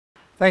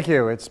Thank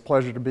you. It's a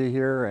pleasure to be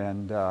here,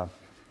 and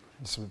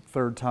this is the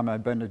third time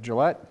I've been to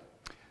Gillette.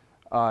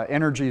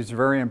 Energy is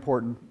very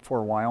important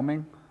for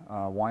Wyoming.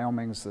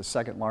 Wyoming is the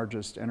second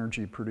largest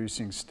energy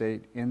producing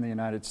state in the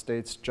United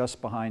States,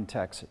 just behind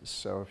Texas.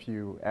 So if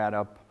you add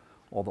up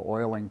all the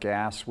oil and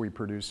gas we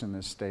produce in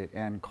this state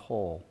and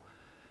coal,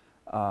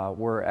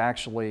 we're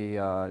actually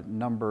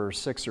number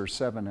 6 or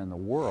 7 in the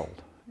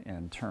world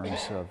in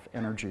terms of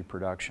energy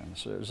production.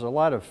 So there's a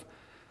lot of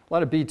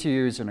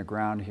BTUs in the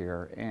ground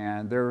here,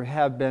 and there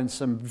have been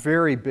some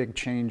very big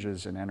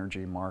changes in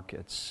energy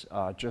markets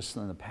just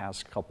in the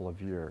past couple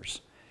of years.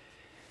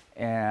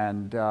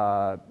 And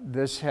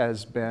this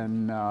has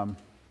been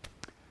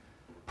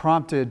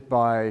prompted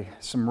by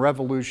some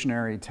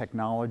revolutionary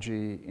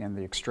technology in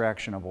the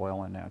extraction of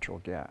oil and natural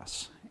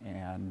gas.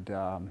 And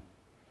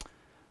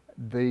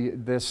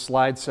this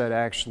slide set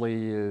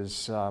actually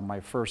is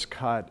my first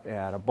cut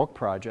at a book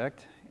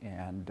project,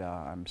 and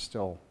I'm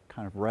still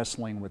kind of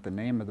wrestling with the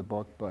name of the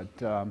book,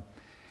 but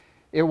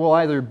it will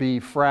either be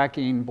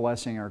Fracking,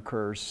 Blessing or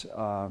Curse.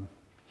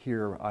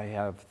 Here I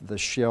have the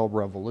Shale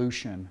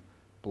Revolution,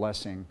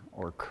 Blessing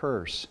or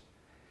Curse.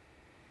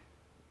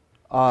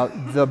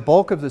 The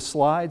bulk of the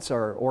slides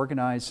are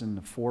organized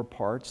into 4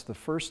 parts. The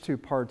first 2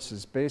 parts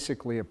is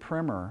basically a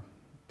primer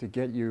to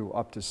get you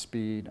up to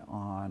speed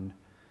on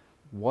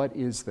what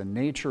is the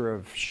nature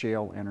of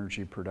shale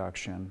energy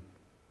production,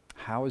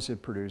 how is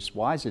it produced,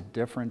 why is it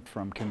different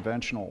from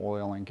conventional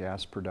oil and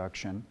gas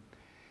production,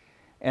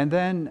 and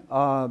then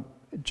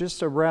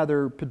just a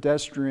rather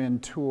pedestrian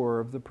tour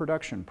of the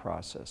production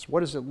process. What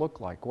does it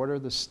look like? What are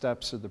the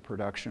steps of the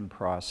production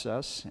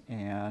process?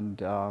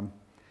 And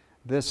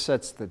this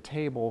sets the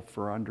table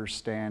for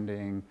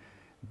understanding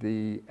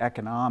the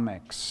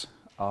economics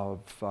of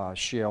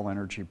shale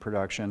energy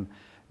production,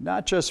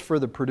 not just for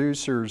the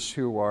producers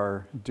who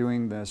are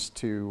doing this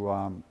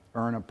to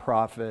earn a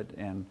profit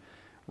and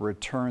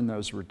return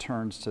those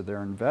returns to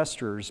their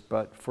investors,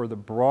 but for the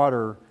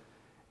broader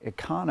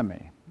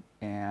economy.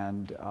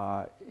 And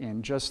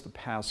in just the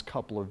past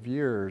couple of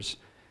years,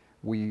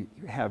 we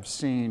have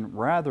seen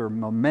rather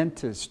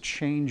momentous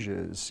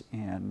changes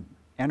in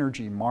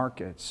energy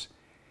markets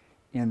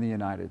in the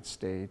United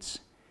States.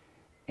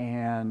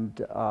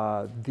 And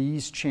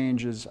these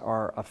changes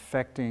are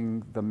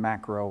affecting the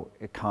macro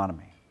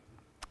economy.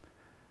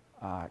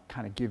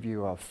 Kind of give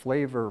you a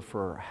flavor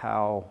for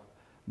how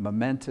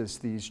momentous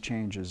these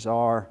changes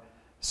are.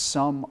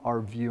 Some are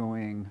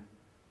viewing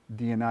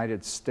the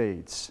United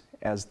States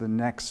as the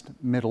next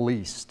Middle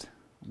East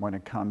when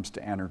it comes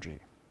to energy,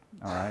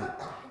 all right?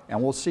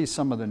 And we'll see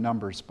some of the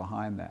numbers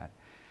behind that.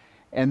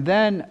 And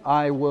then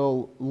I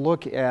will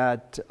look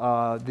at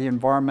the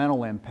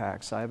environmental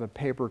impacts. I have a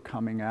paper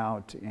coming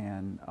out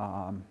in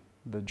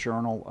the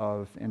Journal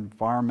of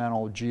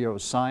Environmental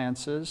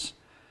Geosciences.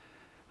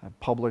 I've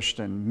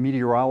published in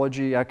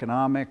meteorology,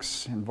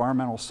 economics,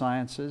 environmental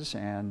sciences,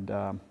 and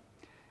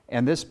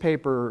this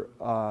paper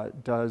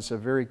does a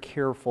very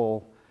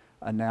careful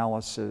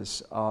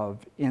analysis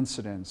of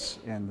incidents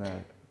in the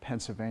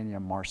Pennsylvania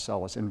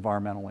Marcellus,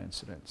 environmental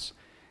incidents.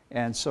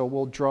 And so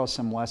we'll draw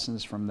some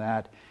lessons from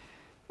that.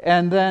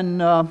 And then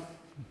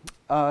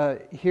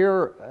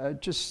here,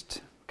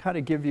 just kind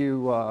of give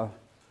you a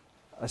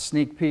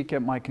sneak peek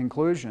at my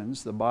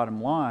conclusions, the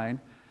bottom line.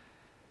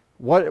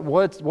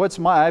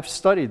 I've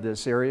studied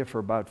this area for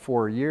about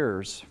 4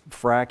 years,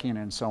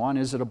 fracking and so on.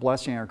 Is it a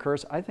blessing or a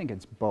curse? I think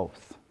it's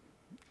both.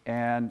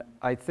 And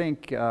I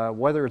think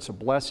whether it's a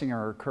blessing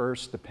or a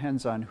curse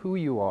depends on who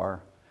you are,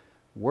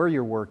 where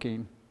you're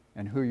working,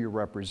 and who you're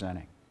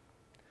representing.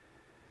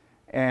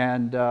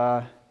 And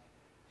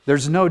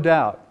there's no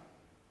doubt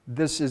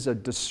this is a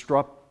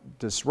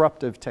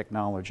disruptive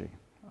technology.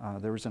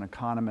 There was an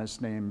economist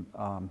named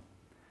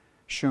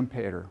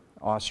Schumpeter,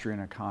 Austrian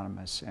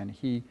economist, and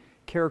he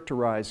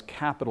characterize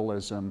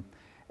capitalism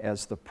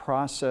as the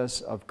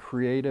process of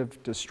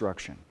creative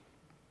destruction,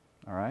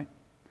 all right?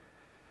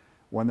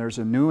 When there's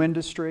a new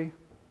industry,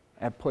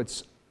 that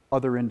puts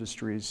other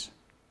industries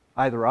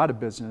either out of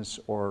business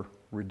or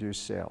reduce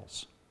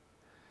sales.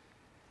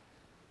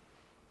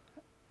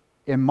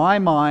 In my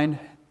mind,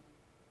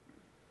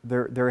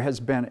 there has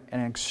been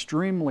an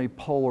extremely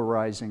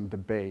polarizing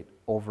debate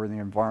over the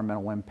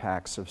environmental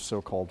impacts of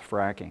so-called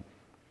fracking.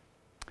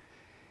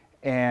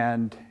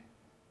 And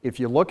if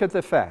you look at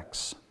the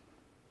facts,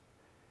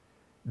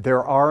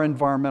 there are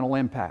environmental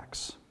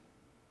impacts.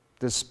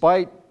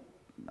 Despite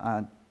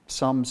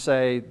some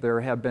say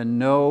there have been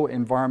no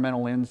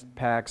environmental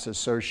impacts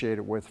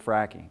associated with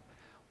fracking.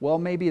 Well,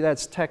 maybe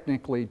that's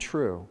technically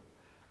true,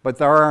 but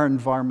there are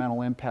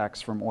environmental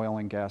impacts from oil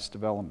and gas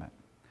development.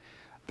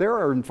 There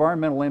are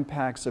environmental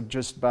impacts of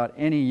just about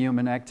any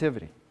human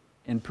activity,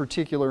 in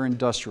particular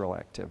industrial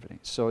activity.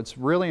 So it's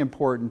really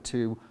important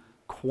to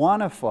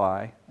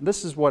quantify,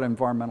 this is what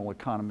environmental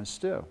economists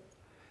do.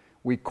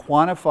 We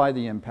quantify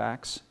the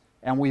impacts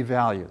and we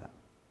value them,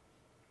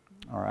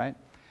 all right?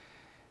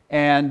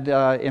 And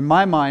in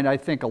my mind, I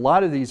think a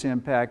lot of these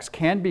impacts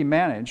can be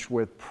managed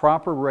with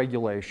proper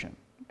regulation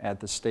at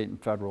the state and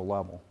federal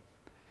level.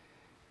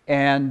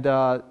 And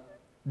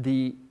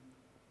the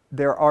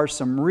there are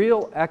some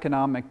real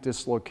economic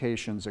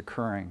dislocations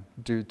occurring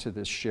due to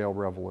this shale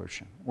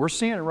revolution. We're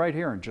seeing it right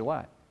here in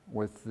Gillette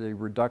with the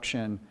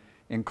reduction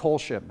in coal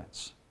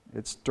shipments.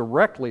 It's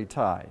directly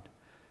tied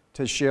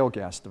to shale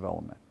gas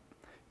development.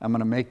 I'm going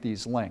to make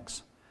these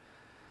links.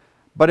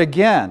 But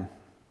again,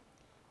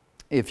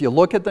 if you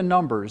look at the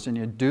numbers and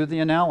you do the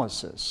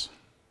analysis,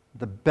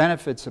 the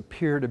benefits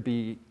appear to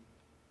be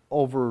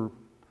overreaching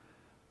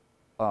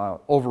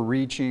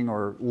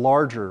or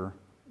larger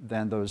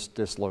than those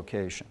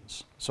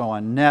dislocations. So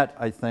on net,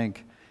 I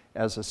think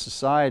as a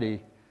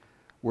society,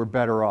 we're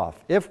better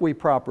off if we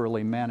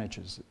properly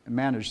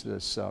manage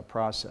this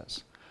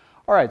process.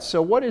 All right,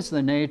 so what is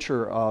the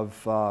nature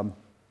of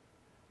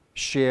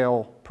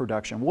shale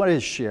production? What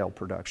is shale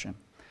production?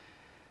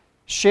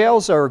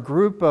 Shales are a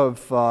group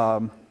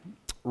of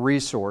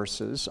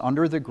resources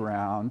under the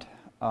ground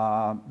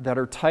that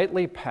are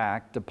tightly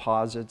packed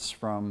deposits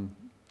from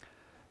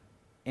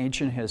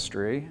ancient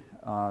history,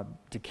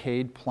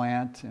 decayed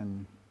plant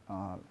and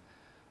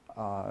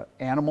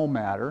animal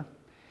matter.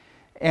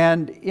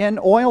 And in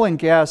oil and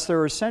gas, there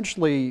are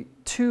essentially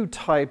two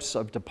types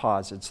of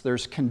deposits.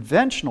 There's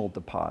conventional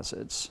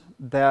deposits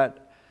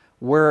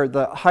where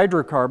the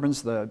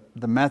hydrocarbons, the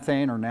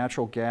methane or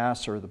natural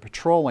gas or the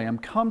petroleum,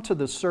 come to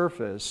the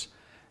surface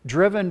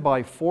driven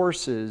by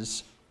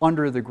forces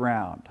under the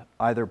ground,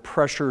 either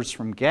pressures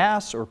from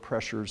gas or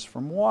pressures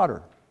from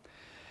water.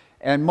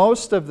 And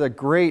most of the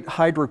great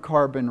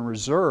hydrocarbon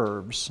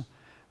reserves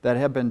that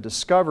have been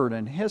discovered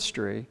in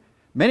history,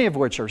 many of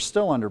which are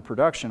still under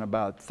production,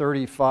 about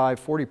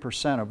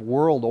 35–40% of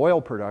world oil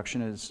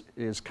production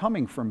is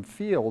coming from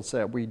fields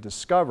that we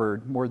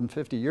discovered more than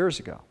 50 years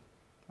ago.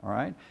 All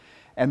right?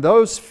 And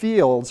those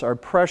fields are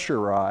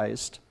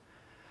pressurized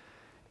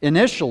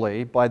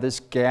initially by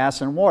this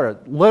gas and water.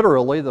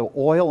 Literally, the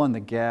oil and the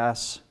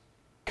gas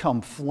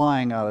come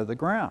flying out of the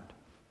ground.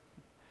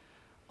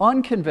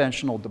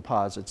 Unconventional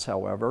deposits,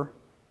 however,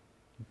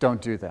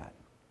 don't do that.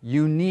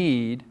 You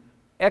need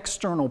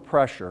external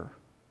pressure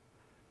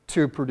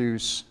to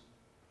produce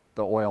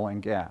the oil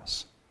and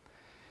gas.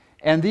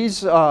 And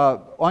these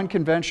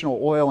unconventional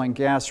oil and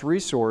gas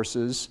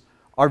resources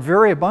are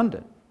very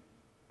abundant.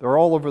 They're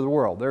all over the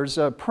world. There's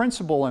a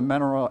principle in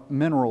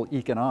mineral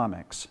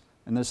economics,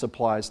 and this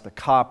applies to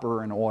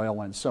copper and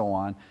oil and so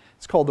on.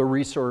 It's called the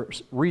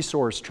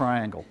resource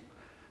triangle.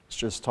 I was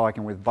just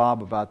talking with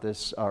Bob about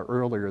this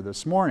earlier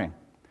this morning.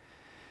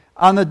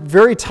 On the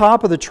very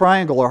top of the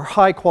triangle are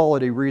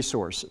high-quality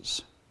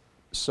resources.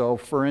 So,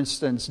 for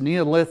instance,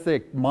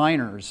 Neolithic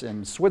miners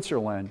in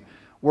Switzerland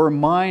were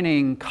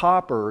mining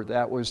copper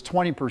that was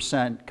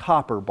 20%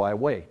 copper by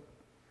weight.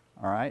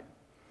 All right?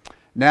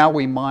 Now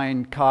we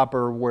mine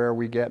copper where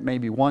we get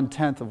maybe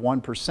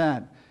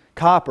 0.1%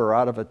 copper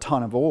out of a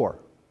ton of ore.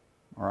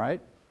 All right?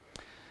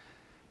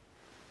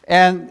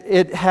 And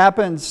it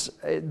happens,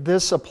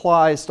 this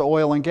applies to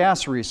oil and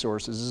gas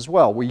resources as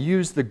well. We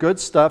use the good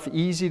stuff,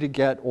 easy to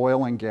get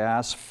oil and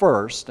gas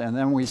first, and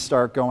then we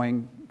start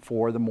going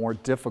for the more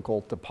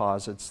difficult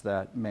deposits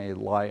that may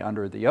lie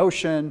under the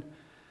ocean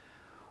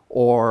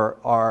or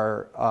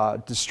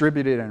are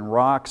distributed in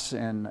rocks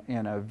in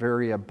a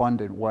very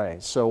abundant way.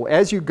 So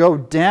as you go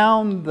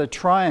down the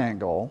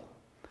triangle,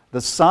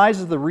 the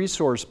size of the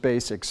resource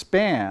base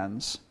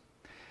expands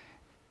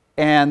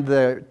and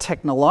the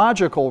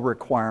technological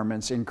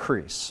requirements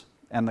increase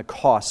and the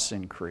costs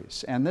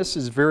increase. And this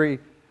is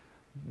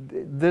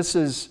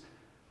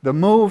the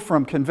move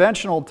from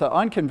conventional to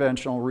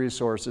unconventional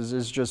resources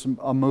is just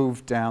a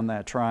move down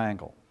that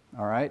triangle.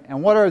 All right?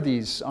 And what are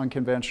these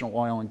unconventional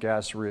oil and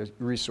gas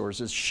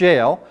resources?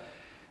 Shale.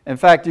 In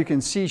fact, you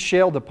can see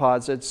shale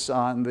deposits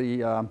on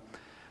the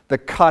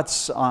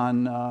cuts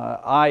on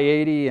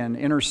I-80 and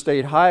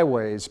interstate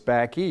highways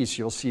back east.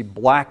 You'll see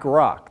black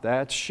rock.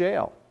 That's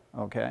shale.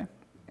 Okay?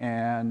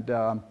 And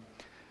out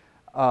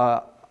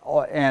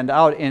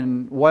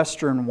in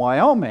western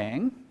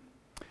Wyoming,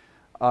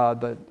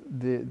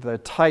 the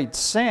tight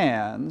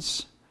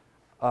sands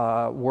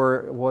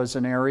was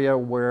an area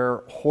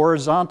where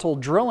horizontal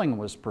drilling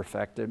was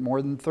perfected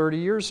more than 30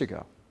 years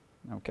ago.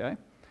 Okay?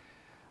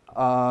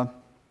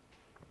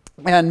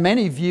 And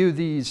many view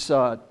these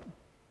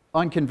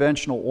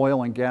unconventional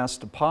oil and gas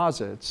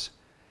deposits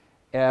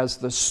as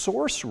the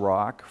source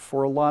rock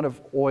for a lot of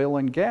oil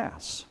and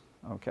gas.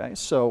 Okay?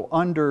 So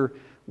under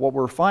what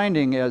we're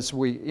finding as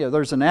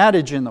there's an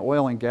adage in the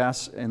oil and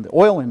gas, in the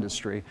oil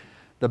industry,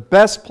 the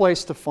best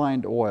place to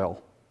find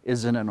oil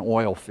is in an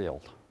oil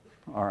field.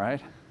 All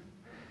right?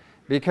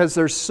 Because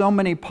there's so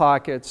many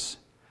pockets,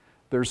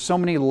 there's so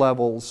many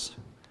levels,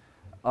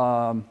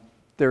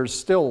 there's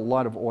still a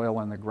lot of oil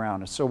in the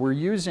ground. So we're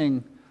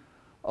using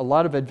a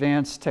lot of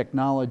advanced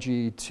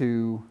technology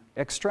to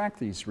extract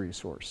these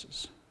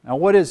resources. Now,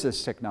 what is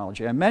this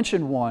technology? I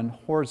mentioned one,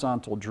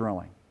 horizontal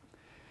drilling.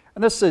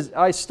 And this is,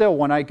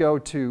 when I go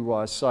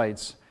to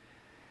sites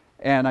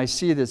and I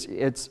see this,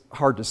 it's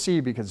hard to see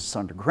because it's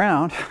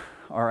underground,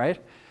 all right?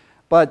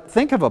 But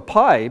think of a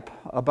pipe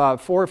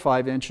about 4 or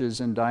 5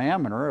 inches in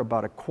diameter,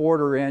 about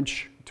 1/4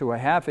 inch to a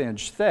 1/2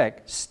 inch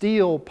thick,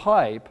 steel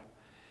pipe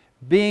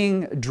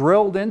being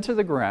drilled into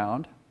the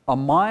ground a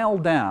mile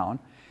down,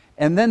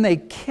 and then they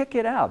kick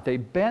it out. They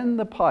bend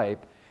the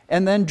pipe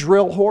and then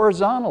drill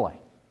horizontally.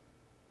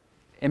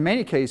 In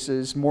many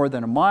cases, more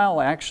than a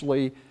mile.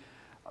 Actually,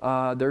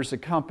 there's a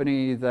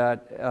company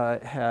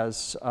that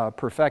has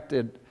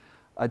perfected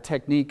a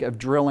technique of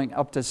drilling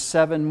up to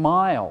 7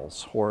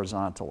 miles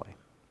horizontally.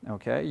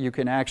 Okay? You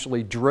can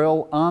actually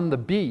drill on the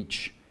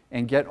beach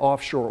and get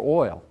offshore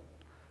oil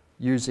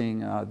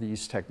using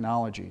these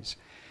technologies.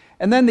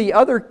 And then the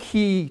other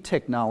key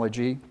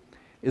technology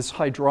is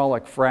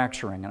hydraulic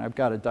fracturing, and I've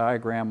got a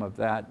diagram of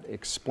that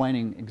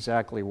explaining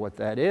exactly what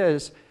that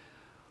is.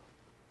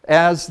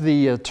 As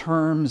the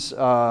term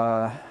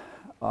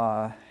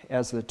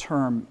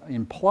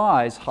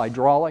implies,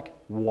 hydraulic,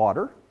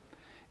 water,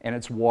 and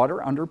it's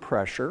water under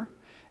pressure,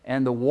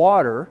 and the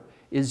water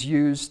is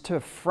used to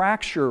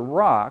fracture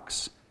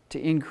rocks to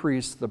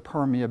increase the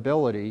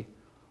permeability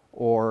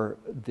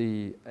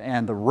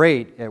and the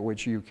rate at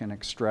which you can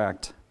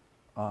extract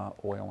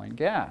oil and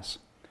gas.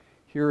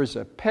 Here is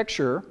a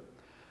picture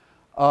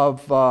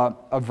of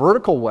a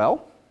vertical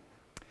well,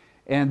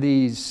 and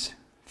these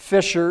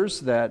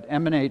fissures that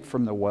emanate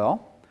from the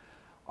well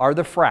are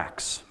the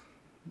fracks.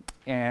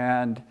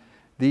 And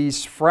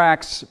these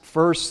fracks,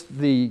 first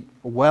the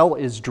well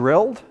is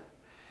drilled,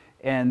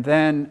 and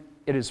then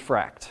it is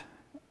fracked.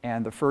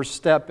 And the first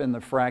step in the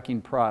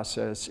fracking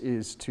process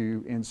is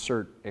to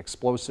insert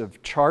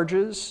explosive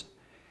charges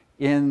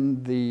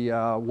in the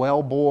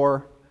well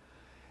bore.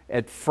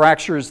 It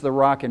fractures the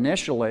rock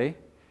initially,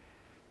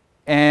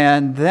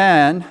 and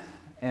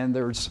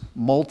there's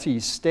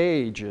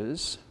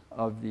multi-stages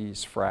of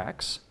these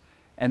fracks,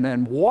 and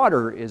then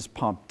water is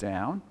pumped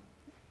down.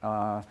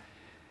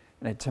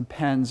 And it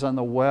depends on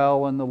the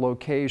well and the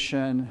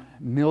location.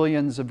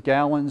 Millions of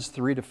gallons,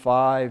 3 to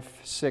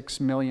 5, 6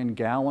 million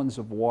gallons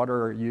of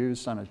water are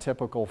used on a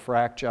typical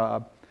frac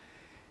job.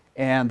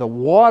 And the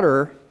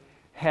water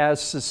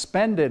has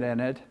suspended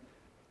in it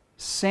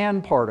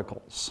sand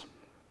particles.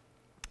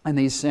 And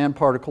these sand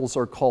particles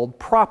are called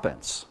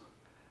proppants.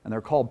 And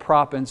they're called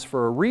proppants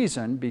for a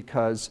reason,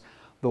 because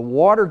the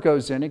water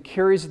goes in, it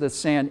carries the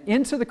sand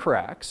into the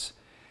cracks,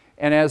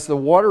 and as the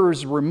water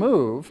is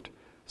removed,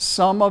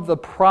 some of the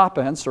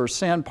proppants or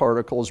sand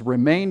particles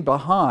remain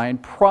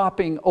behind,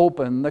 propping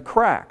open the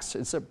cracks.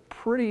 It's a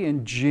pretty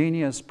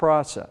ingenious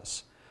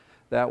process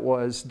that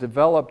was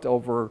developed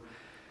over,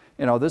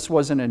 this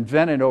wasn't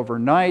invented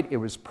overnight. It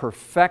was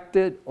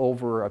perfected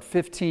over a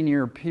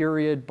 15-year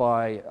period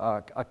by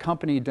a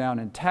company down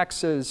in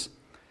Texas,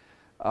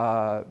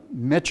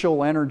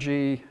 Mitchell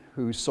Energy,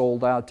 who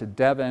sold out to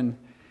Devon,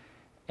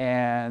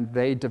 and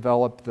they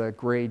developed the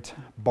great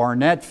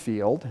Barnett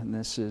field, and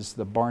this is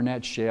the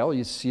Barnett Shale.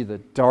 You see the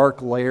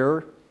dark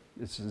layer.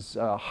 This is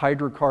a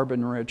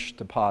hydrocarbon-rich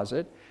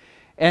deposit.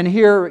 And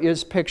here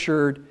is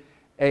pictured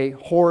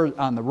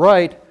on the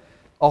right,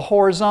 a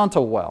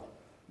horizontal well.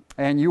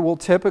 And you will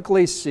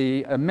typically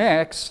see a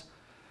mix.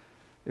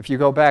 If you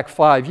go back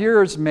 5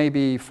 years,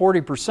 maybe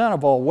 40%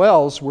 of all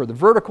wells were the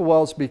vertical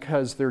wells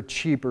because they're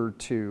cheaper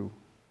to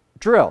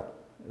drill.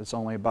 It's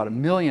only about $1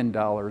 million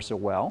a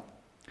well.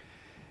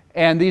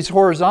 And these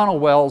horizontal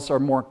wells are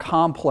more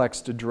complex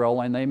to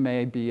drill, and they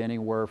may be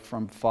anywhere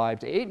from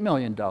 $5 to $8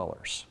 million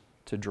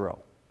to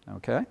drill.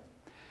 Okay?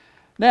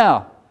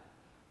 Now,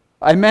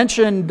 I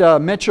mentioned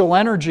Mitchell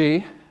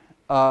Energy.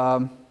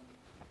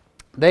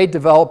 They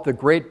developed the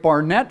Great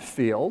Barnett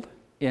Field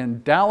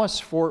in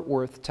Dallas-Fort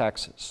Worth,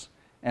 Texas.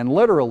 And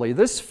literally,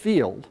 this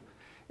field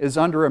is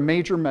under a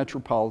major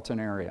metropolitan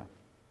area.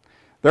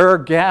 There are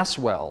gas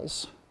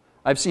wells.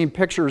 I've seen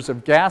pictures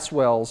of gas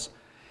wells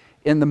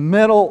in the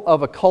middle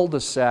of a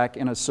cul-de-sac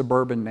in a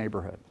suburban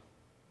neighborhood.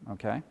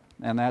 Okay?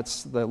 And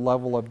that's the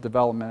level of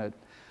development.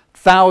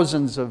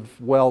 Thousands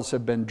of wells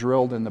have been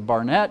drilled in the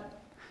Barnett.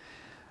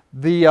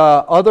 The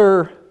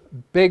other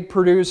big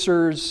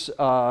producers,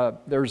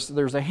 there's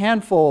a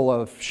handful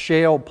of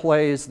shale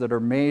plays that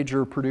are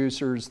major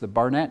producers, the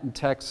Barnett in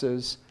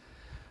Texas,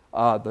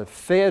 the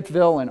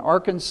Fayetteville in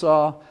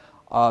Arkansas.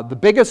 The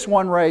biggest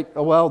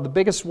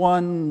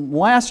one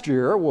last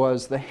year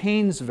was the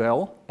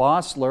Haynesville,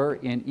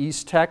 Bossler in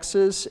East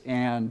Texas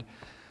and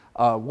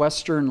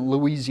western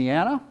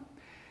Louisiana.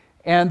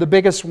 And the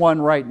biggest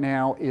one right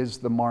now is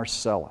the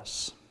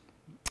Marcellus.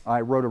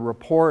 I wrote a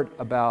report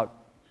about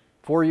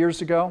 4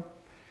 years ago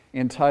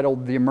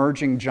entitled The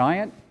Emerging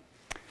Giant,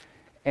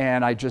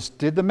 and I just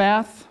did the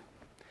math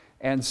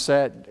and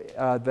said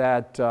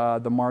that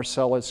the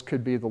Marcellus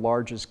could be the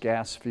largest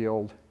gas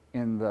field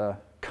in the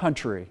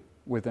country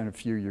within a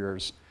few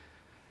years.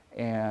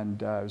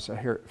 And it was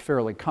a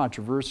fairly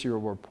controversial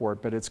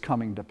report, but it's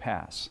coming to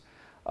pass.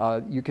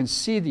 You can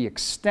see the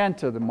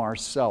extent of the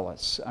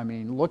Marcellus. I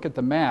mean, look at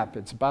the map.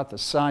 It's about the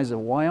size of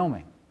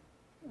Wyoming.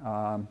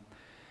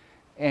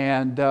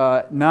 And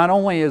not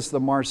only is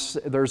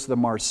there's the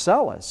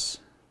Marcellus,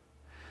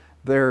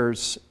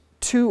 there's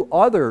 2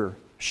 other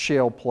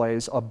shale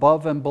plays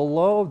above and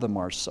below the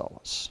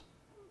Marcellus.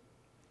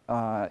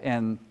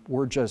 And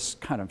we're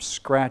just kind of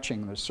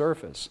scratching the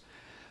surface.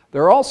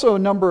 There are also a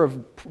number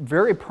of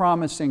very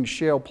promising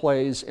shale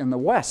plays in the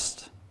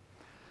west.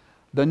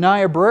 The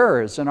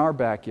Niobrara is in our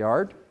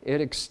backyard.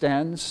 It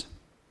extends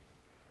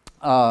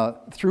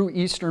through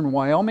eastern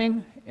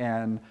Wyoming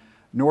and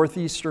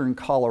northeastern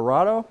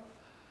Colorado.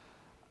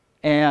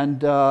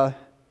 And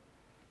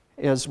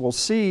as we'll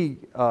see,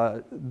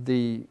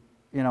 when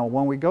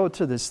we go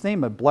to this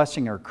theme of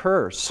blessing or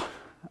curse,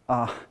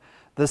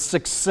 the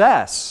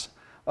success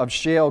of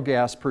shale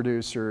gas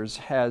producers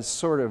has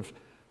sort of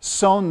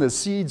sown the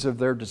seeds of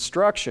their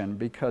destruction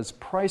because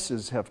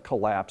prices have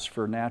collapsed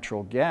for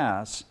natural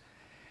gas.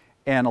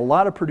 And a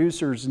lot of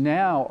producers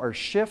now are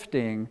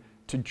shifting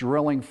to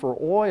drilling for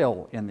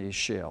oil in these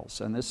shales.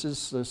 And this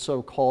is the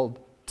so-called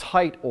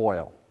tight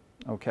oil,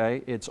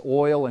 okay? It's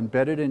oil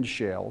embedded in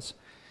shales.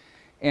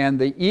 And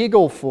the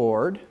Eagle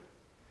Ford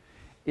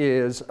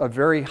is a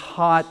very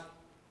hot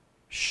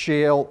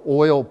shale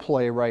oil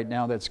play right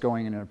now that's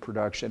going into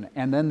production.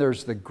 And then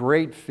there's the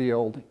Great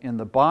Field in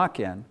the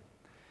Bakken,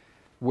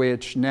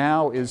 which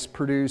now is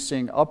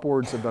producing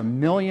upwards of 1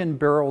 million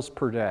barrels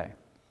per day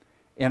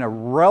in a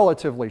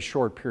relatively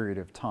short period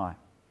of time.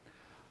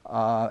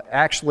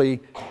 Actually,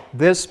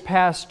 this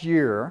past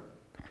year,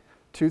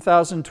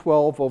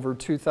 2012 over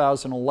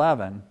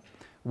 2011,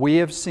 we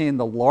have seen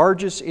the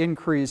largest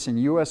increase in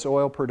U.S.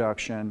 oil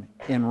production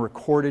in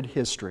recorded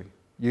history.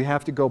 You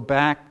have to go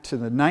back to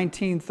the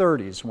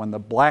 1930s when the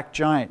Black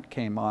Giant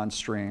came on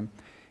stream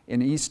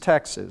in East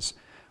Texas,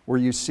 where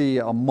you see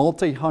a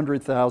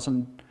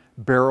multi-100,000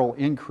 barrel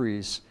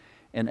increase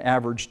in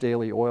average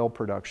daily oil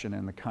production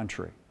in the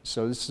country.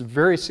 So this is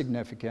very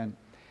significant.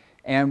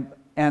 And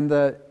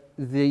the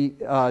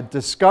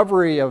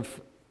discovery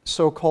of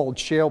so-called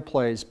shale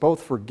plays,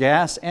 both for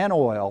gas and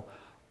oil,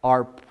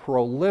 are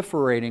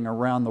proliferating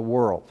around the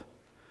world.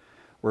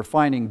 We're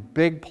finding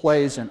big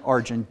plays in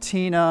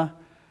Argentina.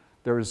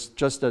 There's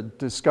just a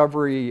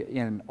discovery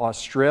in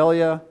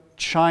Australia,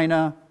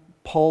 China,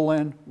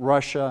 Poland,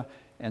 Russia,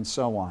 and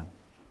so on.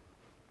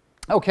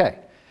 Okay,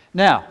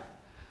 now,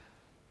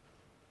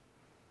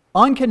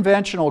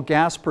 unconventional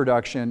gas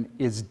production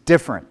is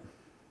different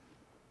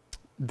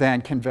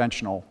than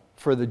conventional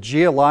for the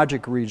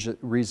geologic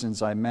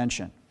reasons I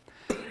mentioned.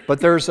 But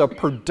there's a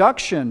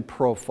production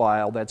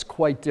profile that's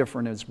quite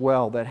different as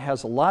well that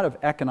has a lot of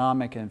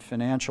economic and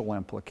financial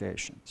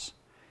implications,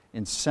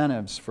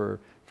 incentives for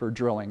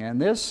drilling.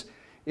 And this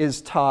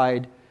is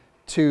tied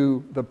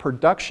to the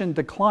production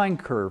decline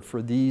curve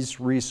for these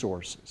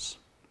resources.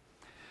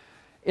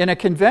 In a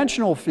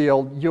conventional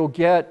field, you'll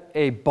get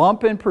a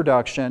bump in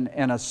production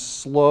and a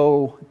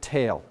slow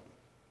tail.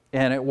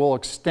 And it will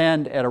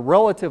extend at a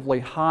relatively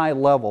high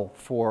level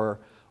for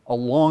a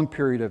long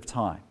period of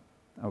time,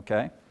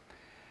 okay?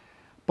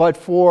 But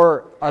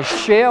for a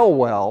shale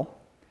well,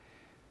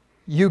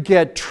 you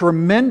get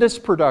tremendous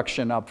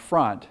production up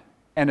front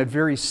and a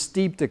very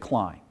steep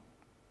decline.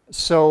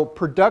 So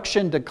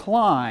production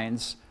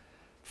declines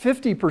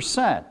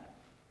 50%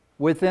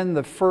 within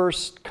the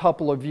first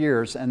couple of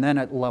years, and then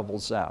it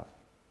levels out.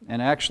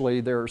 And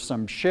actually, there are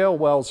some shale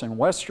wells in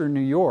western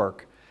New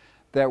York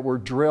that were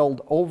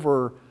drilled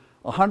over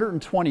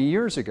 120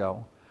 years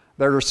ago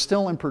that are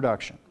still in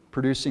production,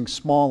 producing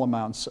small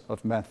amounts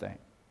of methane.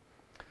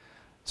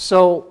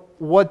 So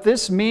what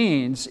this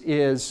means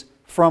is,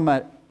 from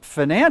a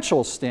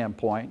financial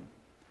standpoint,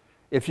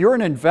 if you're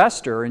an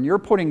investor and you're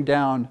putting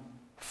down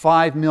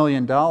 $5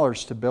 million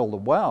to build a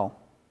well,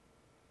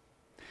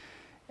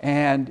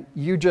 and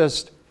you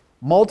just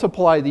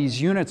multiply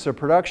these units of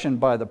production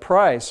by the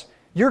price,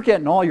 you're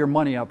getting all your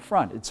money up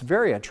front. It's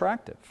very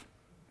attractive.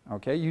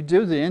 Okay? You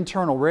do the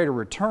internal rate of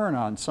return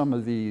on some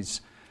of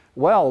these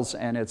wells,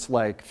 and it's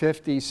like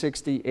 50,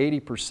 60,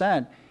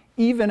 80%,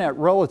 even at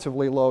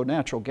relatively low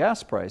natural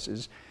gas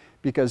prices,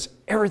 because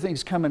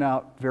everything's coming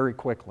out very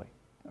quickly.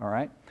 All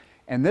right?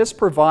 And this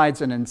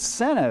provides an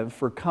incentive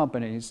for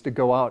companies to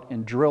go out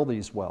and drill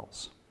these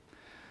wells.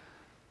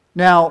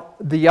 Now,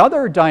 the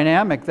other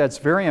dynamic that's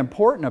very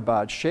important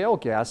about shale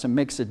gas and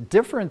makes it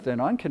different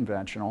than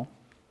unconventional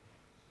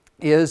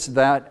is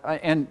that,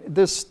 and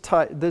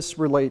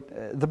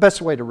the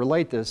best way to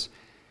relate this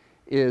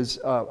is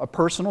a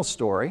personal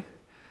story.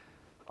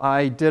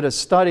 I did a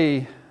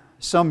study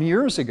some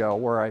years ago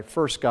where I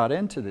first got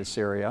into this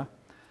area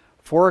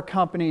for a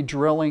company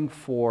drilling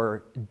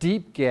for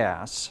deep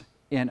gas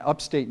in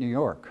upstate New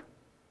York.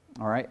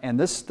 All right, and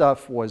this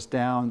stuff was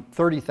down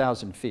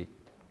 30,000 feet.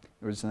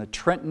 It was in the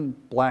Trenton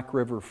Black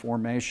River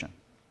Formation.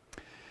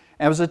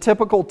 And it was a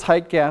typical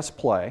tight gas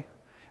play.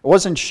 It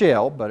wasn't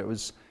shale, but it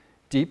was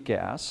deep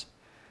gas.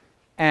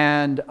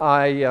 And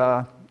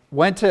I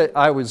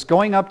was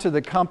going up to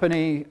the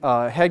company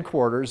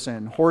headquarters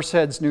in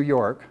Horseheads, New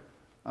York,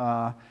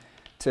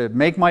 to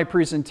make my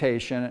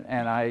presentation,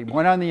 and I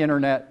went on the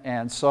internet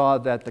and saw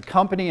that the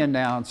company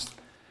announced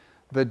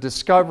the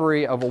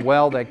discovery of a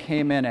well that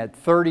came in at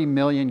 30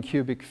 million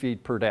cubic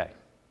feet per day.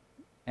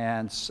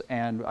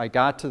 And I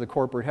got to the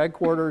corporate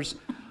headquarters.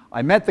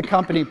 I met the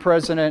company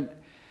president,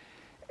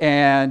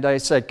 And I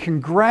said,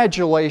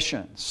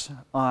 congratulations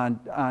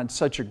on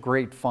such a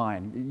great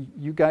find.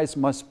 You guys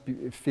must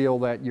feel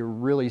that you're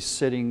really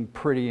sitting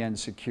pretty and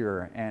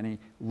secure. And he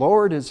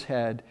lowered his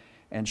head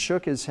and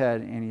shook his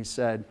head, and he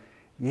said,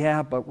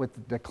 yeah, but with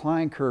the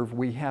decline curve,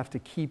 we have to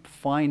keep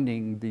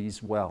finding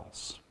these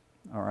wells,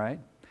 all right?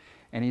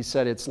 And he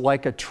said, it's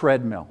like a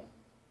treadmill,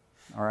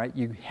 all right?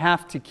 You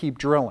have to keep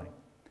drilling.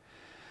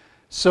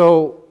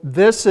 So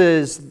this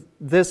is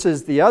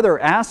the other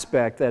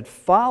aspect that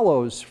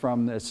follows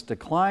from this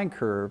decline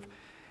curve,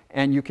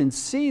 and you can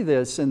see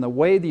this in the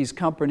way these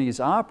companies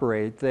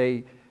operate.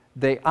 They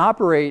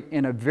operate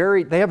in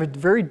they have a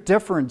very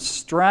different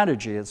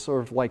strategy. It's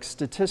sort of like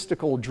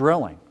statistical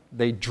drilling.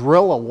 They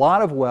drill a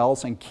lot of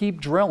wells and keep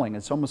drilling.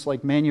 It's almost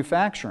like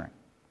manufacturing,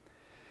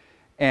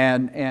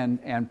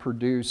 and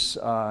produce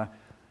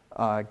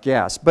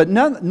gas. But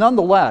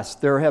nonetheless,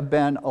 there have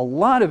been a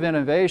lot of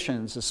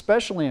innovations,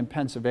 especially in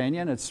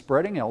Pennsylvania, and it's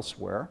spreading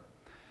elsewhere.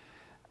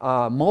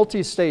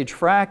 Multi-stage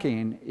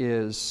fracking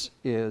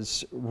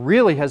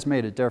really has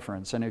made a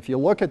difference. And if you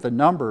look at the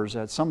numbers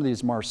at some of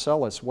these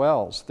Marcellus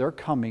wells, they're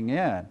coming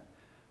in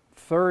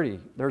 30.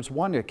 There's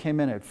one that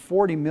came in at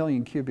 40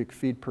 million cubic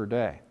feet per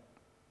day.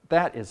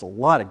 That is a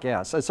lot of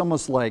gas. That's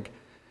almost like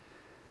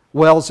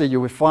wells that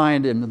you would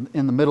find in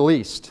the Middle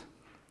East.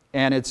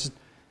 And it's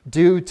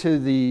due to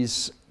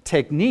these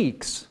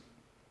techniques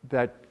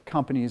that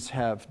companies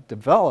have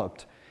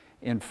developed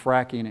in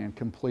fracking and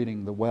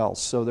completing the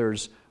wells. So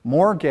there's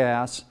more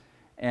gas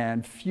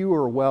and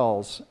fewer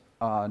wells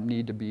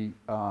need to be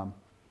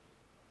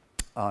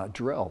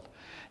drilled.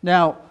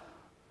 Now,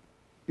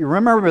 you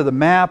remember the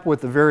map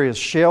with the various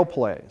shale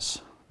plays,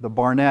 the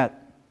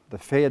Barnett, the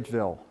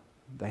Fayetteville,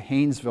 the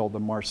Haynesville, the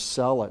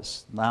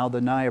Marcellus, now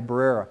the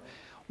Niobrara.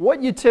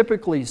 What you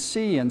typically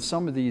see in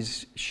some of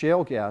these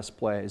shale gas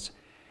plays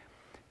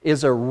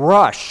is a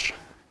rush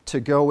to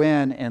go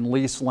in and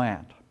lease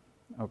land,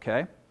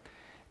 okay?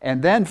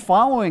 And then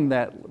following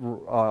that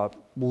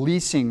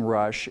leasing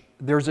rush,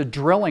 there's a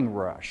drilling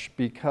rush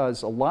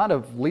because a lot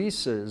of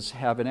leases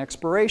have an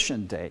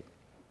expiration date.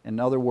 In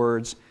other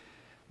words,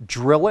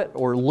 drill it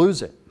or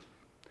lose it.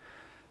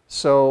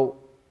 So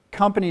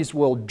companies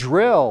will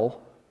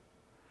drill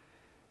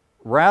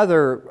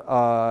rather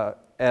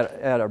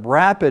at a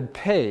rapid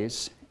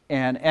pace,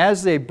 and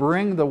as they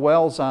bring the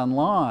wells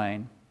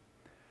online,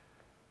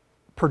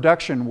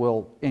 production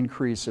will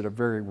increase at a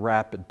very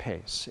rapid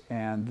pace.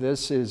 And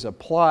this is a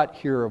plot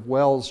here of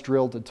wells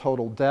drilled to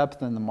total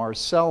depth in the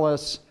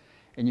Marcellus.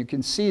 And you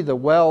can see the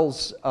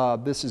wells,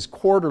 this is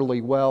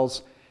quarterly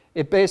wells.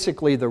 It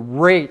basically, the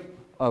rate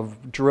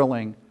of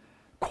drilling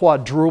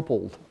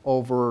quadrupled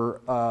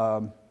over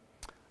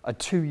a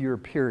 2-year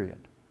period,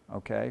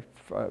 okay?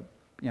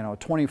 You know, a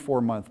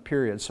 24-month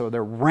period. So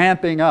they're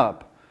ramping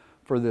up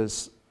for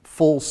this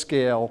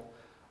full-scale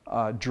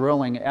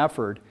drilling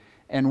effort.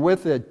 And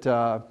with it,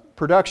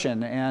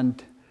 production.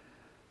 And,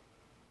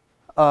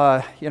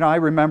 you know, I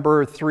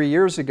remember 3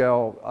 years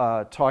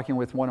ago talking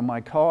with one of my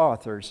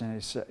co-authors,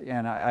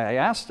 and I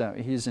asked him,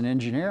 he's an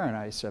engineer, and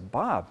I said,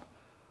 Bob,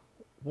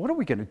 what are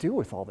we going to do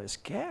with all this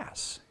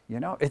gas? You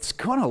know, it's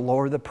going to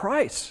lower the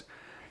price.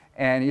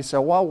 And he said,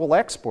 well, we'll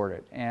export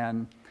it.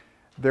 And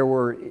there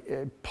were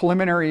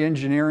preliminary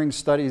engineering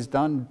studies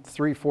done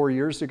 3-4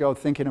 years ago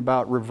thinking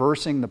about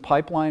reversing the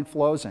pipeline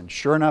flows, and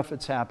sure enough,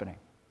 it's happening.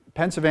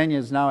 Pennsylvania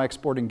is now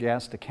exporting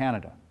gas to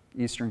Canada,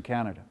 eastern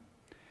Canada,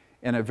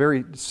 in a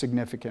very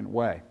significant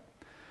way.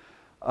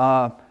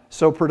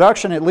 So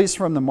production, at least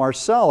from the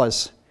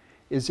Marcellus,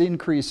 is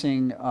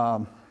increasing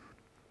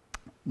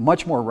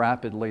much more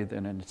rapidly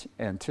than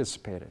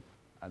anticipated.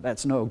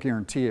 That's no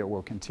guarantee it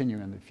will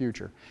continue in the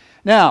future.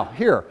 Now,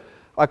 here,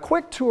 a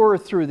quick tour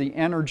through the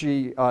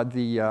energy,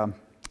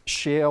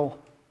 shale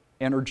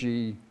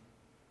energy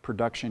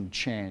production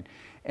chain.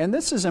 And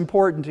this is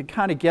important to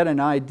kind of get an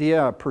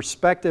idea, a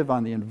perspective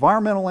on the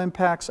environmental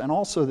impacts and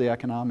also the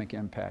economic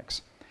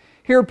impacts.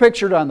 Here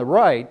pictured on the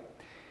right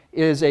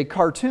is a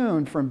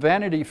cartoon from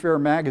Vanity Fair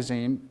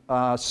magazine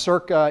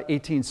circa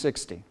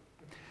 1860.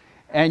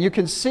 And you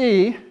can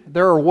see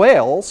there are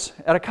whales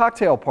at a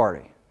cocktail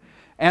party,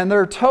 and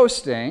they're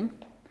toasting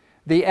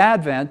the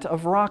advent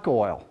of rock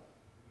oil.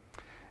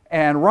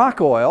 And rock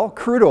oil,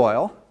 crude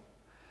oil,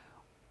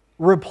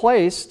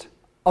 replaced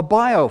a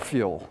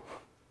biofuel,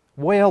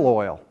 whale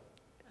oil,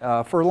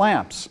 for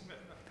lamps.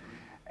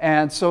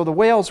 And so the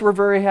whales were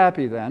very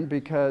happy then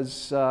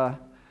because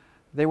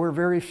they were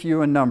very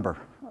few in number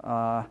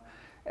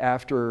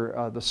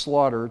after the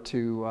slaughter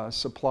to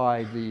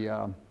supply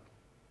the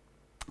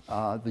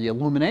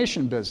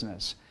illumination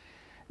business.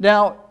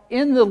 Now,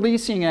 in the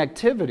leasing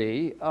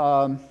activity,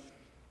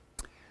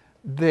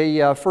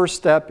 the first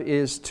step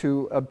is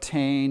to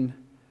obtain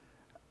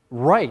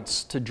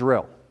rights to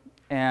drill.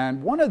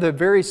 And one of the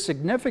very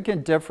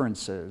significant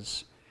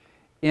differences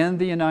in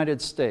the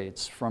United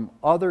States from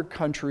other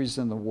countries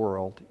in the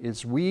world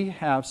is we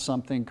have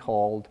something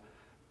called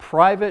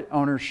private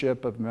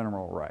ownership of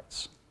mineral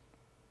rights.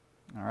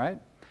 All right?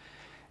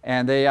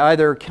 And they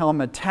either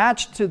come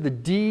attached to the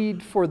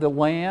deed for the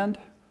land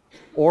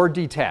or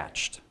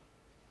detached.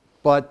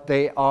 but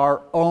they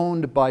are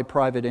owned by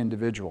private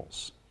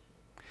individuals.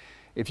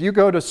 If you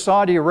go to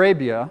Saudi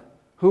Arabia,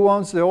 who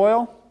owns the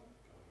oil?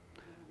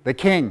 The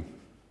king,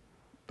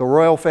 the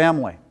royal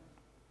family.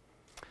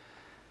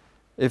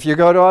 If you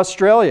go to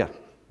Australia,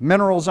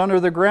 minerals under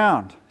the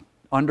ground,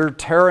 under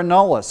terra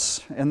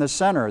nullius in the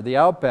center, the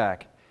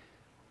outback.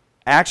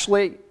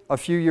 Actually, a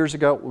few years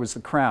ago, it was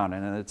the Crown,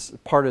 and it's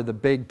part of the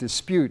big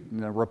dispute in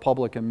the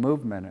Republican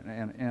movement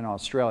in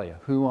Australia.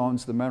 Who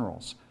owns the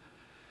minerals?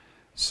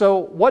 So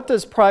what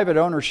does private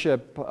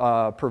ownership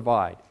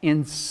provide?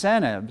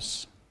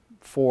 Incentives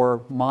for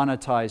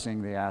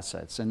monetizing the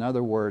assets. In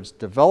other words,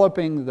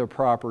 developing the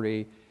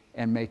property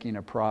and making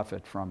a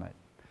profit from it.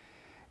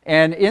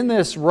 And in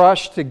this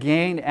rush to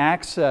gain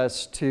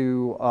access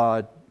to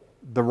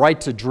the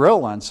right to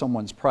drill on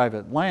someone's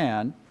private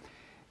land,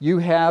 you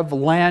have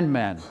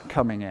landmen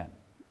coming in.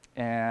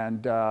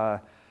 And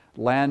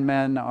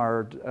landmen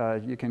are,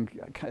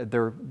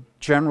 they're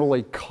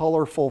generally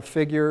colorful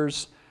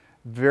figures,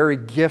 very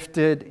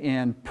gifted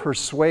in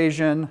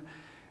persuasion,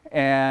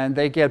 and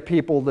they get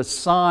people to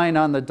sign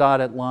on the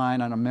dotted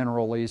line on a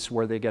mineral lease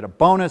where they get a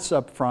bonus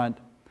up front,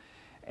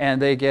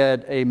 and they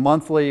get a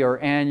monthly or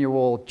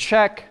annual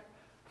check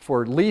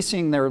for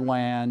leasing their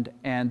land,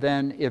 and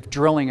then if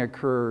drilling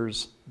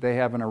occurs, they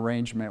have an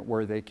arrangement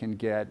where they can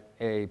get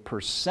a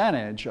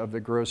percentage of the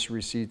gross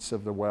receipts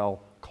of the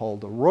well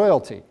called a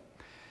royalty.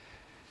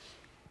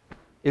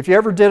 If you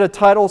ever did a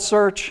title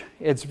search,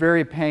 it's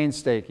very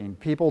painstaking.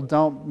 People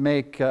don't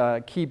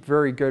keep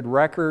very good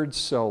records,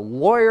 so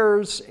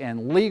lawyers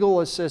and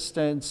legal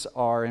assistants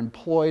are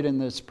employed in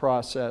this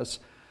process.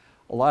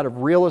 A lot of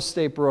real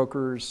estate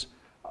brokers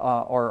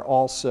are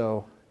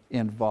also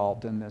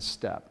involved in this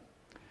step.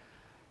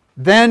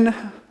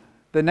 Then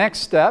the next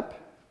step,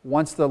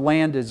 once the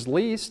land is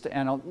leased,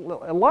 and a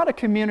lot of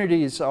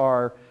communities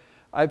are,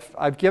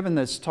 I've given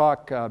this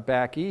talk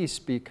back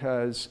east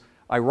because,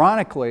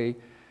 ironically,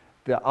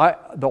 the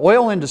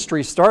oil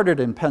industry started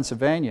in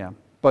Pennsylvania,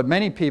 but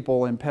many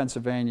people in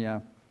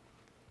Pennsylvania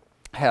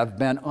have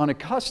been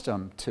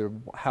unaccustomed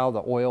to how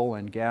the oil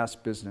and gas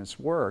business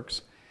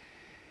works.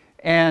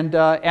 And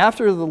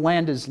after the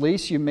land is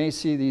leased, you may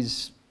see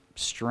these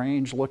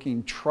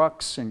strange-looking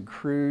trucks and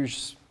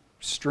crews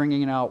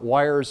stringing out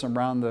wires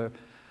around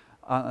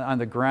on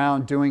the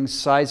ground doing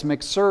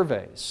seismic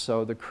surveys.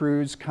 So the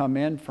crews come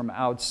in from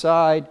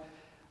outside,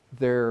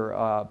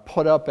 they're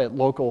put up at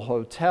local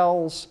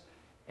hotels,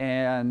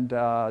 and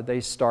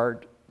they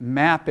start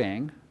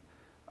mapping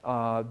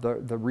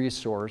the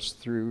resource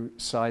through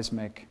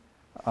seismic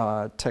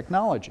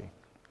technology.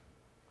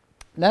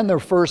 Then their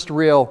first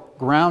real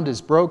ground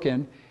is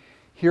broken.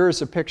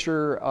 Here's a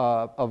picture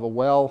of a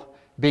well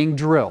being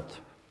drilled.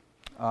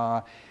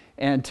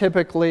 And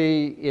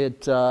typically,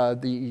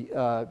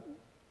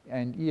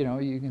 and you know,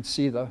 you can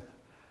see the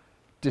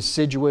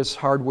deciduous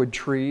hardwood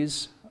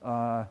trees.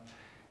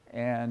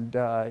 And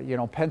you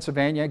know,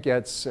 Pennsylvania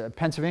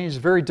is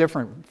very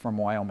different from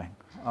Wyoming.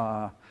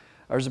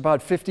 There's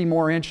about 50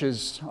 more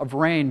inches of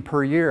rain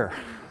per year.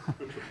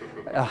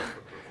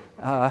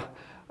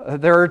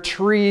 There are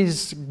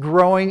trees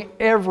growing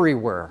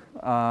everywhere.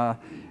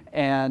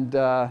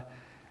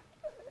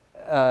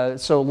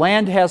 So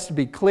land has to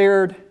be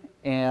cleared,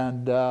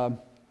 and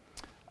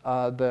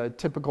the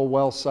typical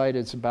well site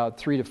is about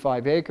 3 to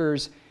 5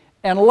 acres.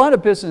 And a lot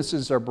of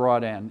businesses are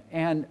brought in.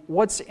 And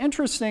what's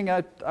interesting,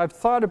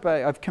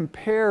 I've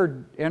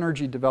compared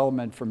energy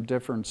development from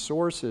different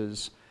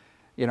sources,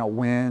 you know,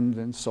 wind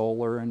and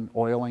solar and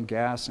oil and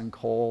gas and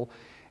coal.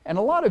 And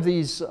a lot of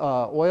these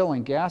oil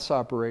and gas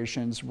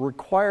operations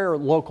require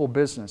local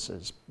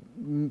businesses.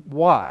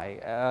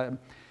 Why?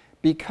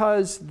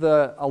 Because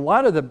a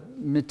lot of the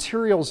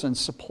materials and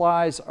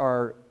supplies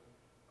are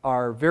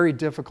very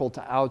difficult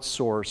to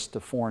outsource to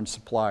foreign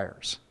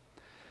suppliers.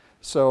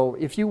 So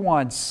if you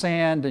want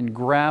sand and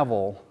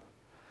gravel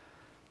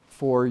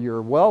for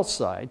your well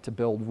site to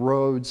build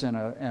roads and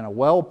a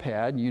well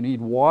pad, you need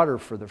water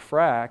for the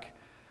frack,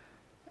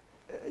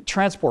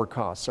 transport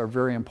costs are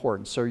very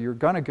important. So you're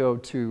going to go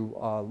to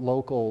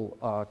local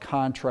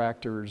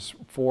contractors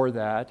for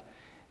that.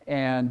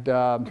 And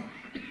then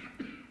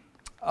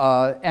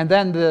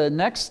the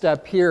next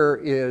step here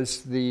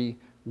is the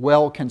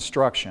well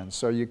construction.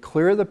 So you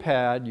clear the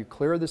pad, you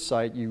clear the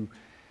site.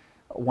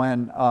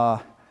 When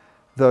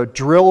the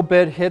drill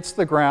bit hits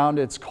the ground,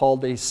 it's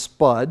called a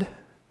spud.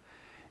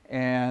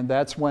 And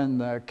that's when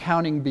the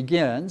counting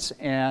begins.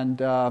 And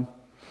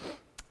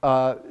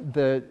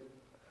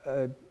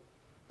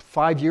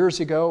 5 years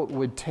ago, it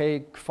would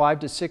take 5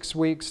 to 6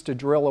 weeks to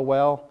drill a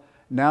well.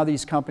 Now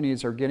these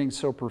companies are getting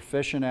so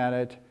proficient at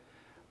it,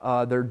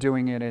 they're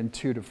doing it in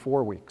 2 to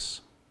 4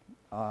 weeks.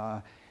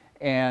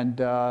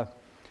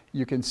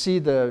 You can see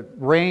the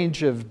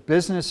range of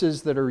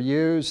businesses that are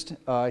used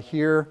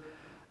here.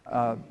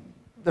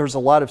 There's a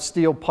lot of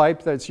steel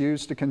pipe that's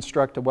used to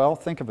construct a well.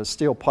 Think of a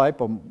steel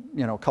pipe, a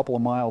couple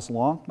of miles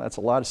long. That's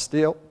a lot of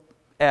steel.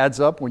 Adds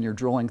up when you're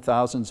drilling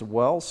thousands of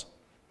wells.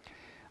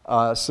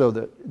 So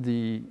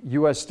the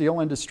U.S.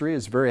 steel industry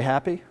is very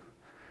happy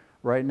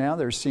right now.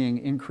 They're seeing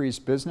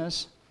increased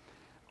business.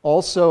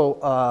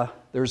 Also,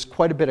 there's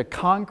quite a bit of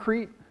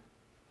concrete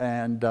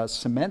and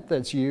cement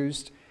that's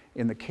used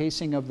in the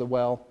casing of the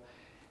well.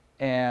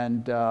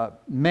 And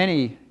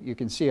many, you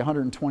can see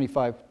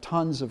 125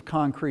 tons of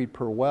concrete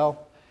per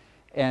well.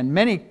 And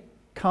many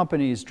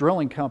companies,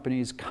 drilling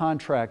companies,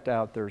 contract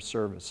out their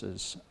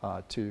services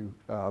to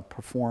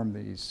perform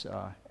these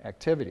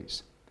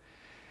activities.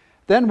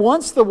 Then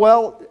once the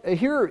well,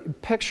 here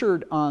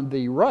pictured on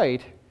the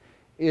right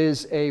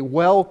is a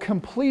well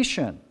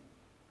completion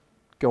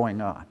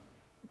going on,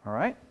 all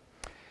right?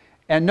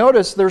 And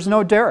notice there's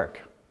no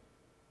derrick,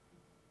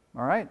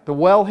 all right? The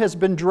well has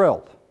been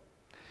drilled.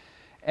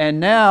 And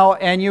now,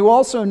 and you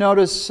also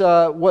notice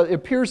what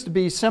appears to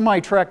be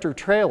semi-tractor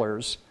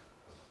trailers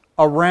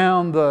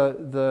around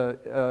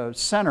the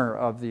center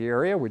of the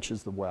area, which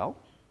is the well,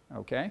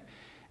 okay?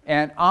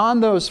 And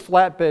on those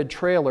flatbed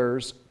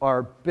trailers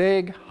are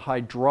big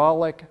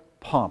hydraulic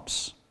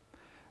pumps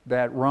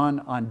that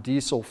run on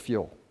diesel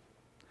fuel.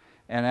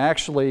 And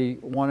actually,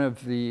 one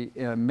of the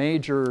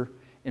major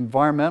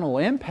environmental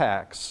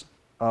impacts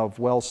of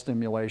well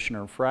stimulation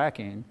or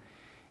fracking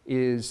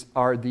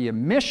are the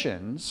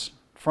emissions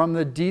from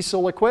the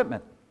diesel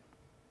equipment.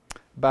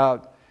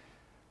 About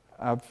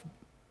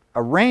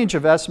a range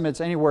of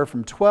estimates anywhere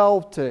from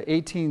 12 to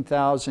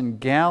 18,000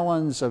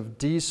 gallons of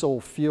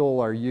diesel fuel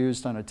are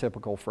used on a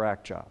typical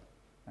frac job.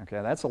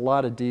 Okay, that's a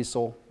lot of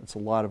diesel, it's a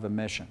lot of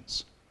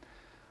emissions.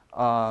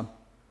 Quite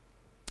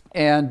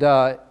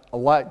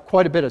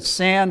a bit of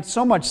sand,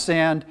 so much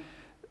sand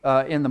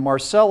in the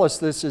Marcellus,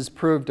 this has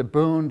proved a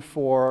boon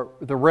for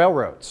the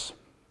railroads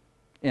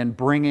in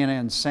bringing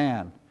in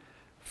sand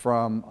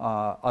from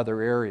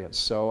other areas.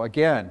 So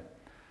again,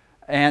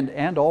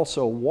 and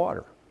also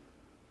water.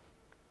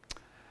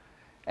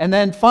 And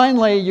then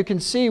finally, you can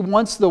see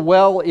once the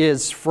well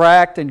is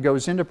fracked and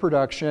goes into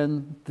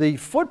production, the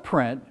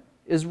footprint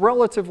is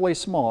relatively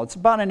small. It's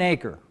about an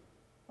acre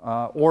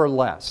or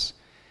less.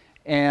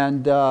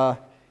 And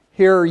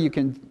here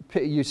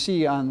you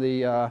see on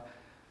the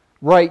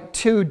right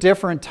two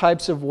different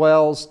types of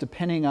wells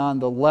depending on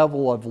the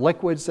level of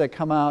liquids that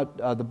come out.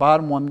 The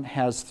bottom one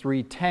has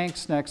 3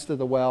 tanks next to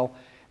the well,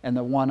 and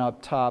the one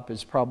up top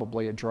is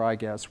probably a dry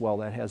gas well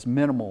that has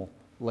minimal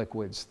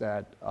liquids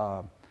that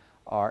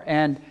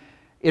and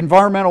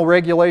environmental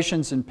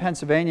regulations in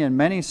Pennsylvania and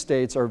many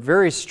states are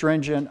very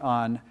stringent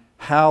on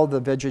how the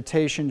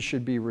vegetation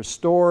should be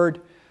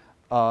restored,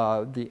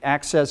 the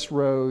access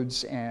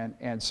roads,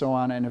 and so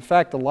on. And in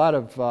fact, a lot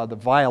of the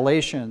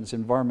violations,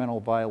 environmental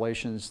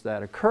violations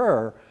that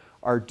occur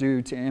are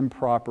due to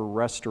improper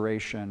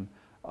restoration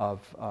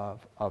of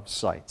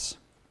sites.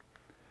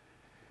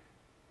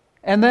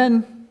 And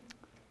then,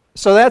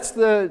 so that's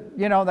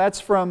that's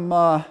from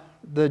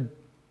the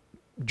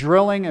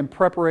drilling and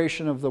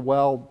preparation of the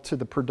well to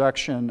the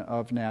production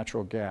of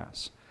natural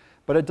gas.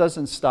 But it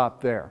doesn't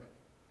stop there.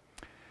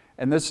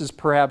 And this is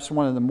perhaps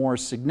one of the more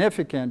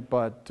significant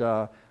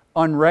but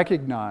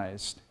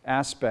unrecognized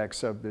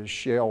aspects of the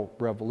shale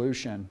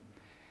revolution.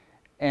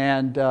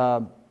 And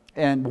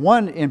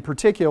one in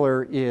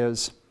particular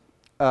is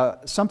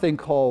something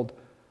called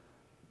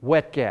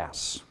wet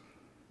gas.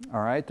 All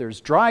right,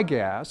 there's dry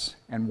gas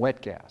and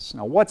wet gas.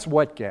 Now, what's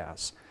wet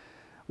gas?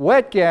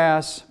 Wet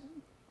gas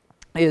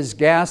is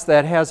gas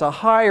that has a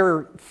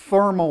higher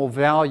thermal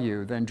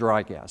value than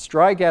dry gas.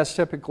 Dry gas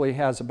typically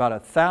has about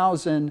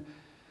 1,000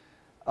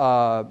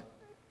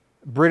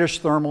 British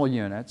thermal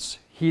units,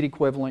 heat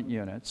equivalent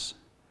units,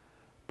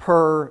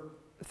 per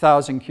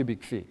 1,000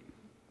 cubic feet.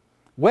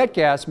 Wet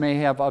gas may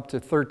have up to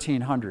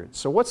 1,300.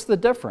 So what's the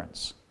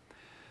difference?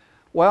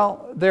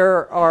 Well,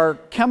 there are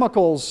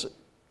chemicals,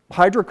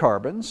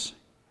 hydrocarbons,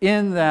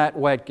 in that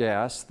wet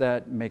gas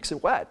that makes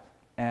it wet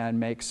and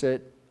makes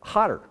it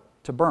hotter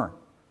to burn.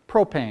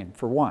 Propane,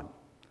 for one.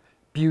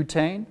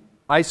 Butane,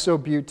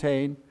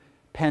 isobutane,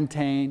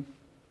 pentane,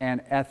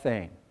 and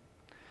ethane.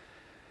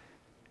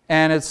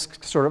 And it's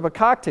sort of a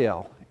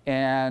cocktail.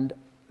 And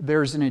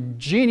there's an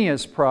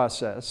ingenious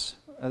process.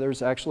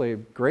 There's actually a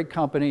great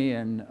company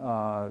in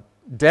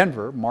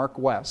Denver, Mark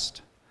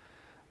West,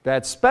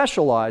 that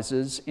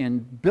specializes in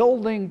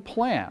building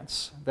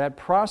plants that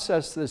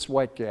process this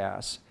wet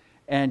gas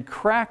and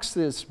cracks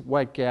this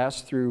wet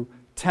gas through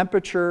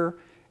temperature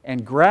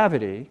and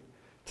gravity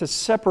to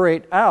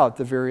separate out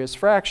the various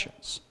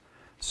fractions.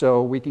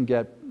 So we can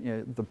get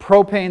the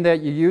propane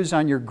that you use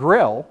on your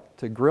grill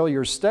to grill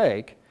your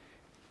steak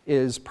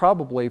is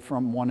probably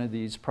from one of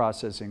these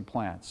processing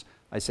plants.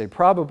 I say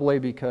probably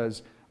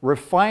because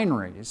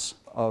refineries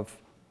of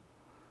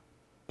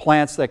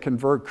plants that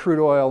convert crude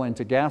oil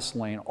into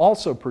gasoline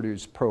also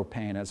produce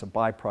propane as a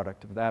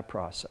byproduct of that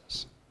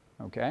process.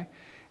 Okay?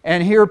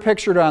 And here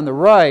pictured on the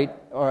right,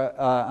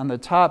 on the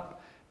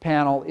top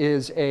panel,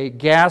 is a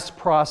gas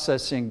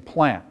processing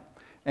plant.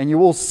 And you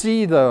will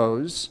see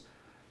those.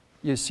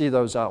 You see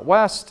those out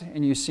west,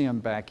 and you see them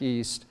back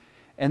east.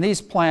 And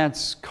these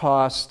plants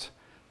cost,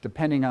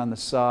 depending on the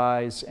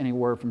size,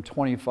 anywhere from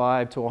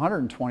 $25 to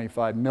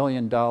 $125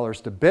 million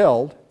to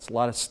build. It's a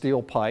lot of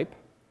steel pipe.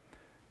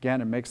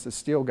 Again, it makes the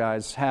steel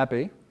guys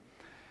happy.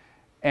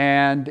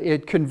 And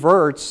it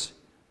converts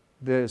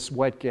this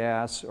wet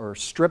gas or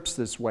strips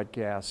this wet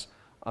gas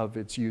of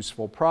its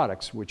useful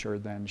products, which are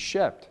then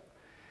shipped.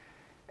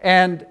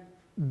 And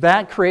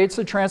that creates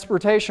a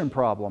transportation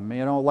problem.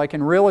 You know, like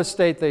in real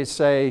estate, they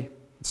say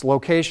it's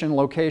location,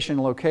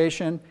 location,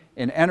 location.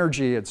 In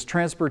energy, it's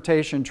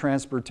transportation,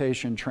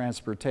 transportation,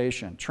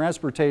 transportation.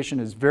 Transportation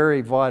is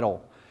very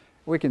vital.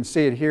 We can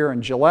see it here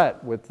in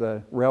Gillette with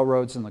the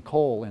railroads and the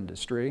coal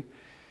industry.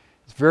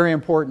 It's very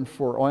important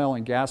for oil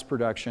and gas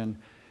production,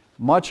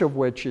 much of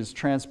which is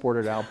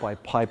transported out by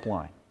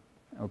pipeline.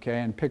 Okay,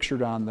 and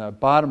pictured on the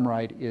bottom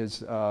right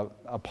is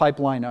a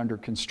pipeline under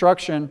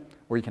construction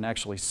where you can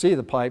actually see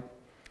the pipe.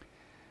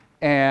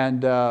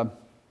 And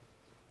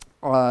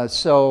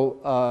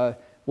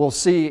we'll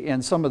see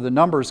in some of the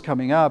numbers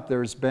coming up,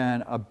 there's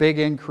been a big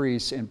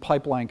increase in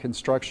pipeline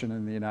construction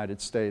in the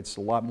United States,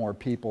 a lot more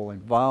people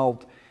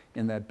involved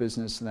in that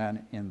business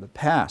than in the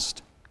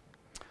past.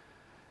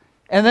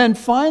 And then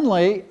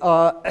finally,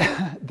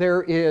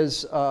 there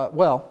is,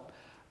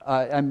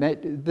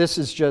 this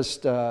is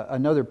just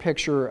another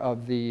picture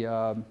of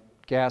the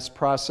gas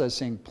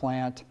processing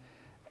plant.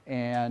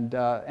 And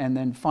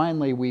then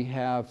finally, we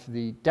have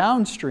the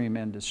downstream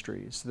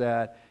industries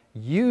that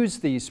use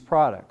these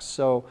products.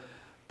 So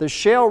the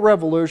shale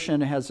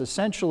revolution has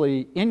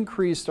essentially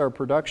increased our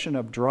production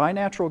of dry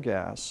natural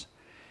gas,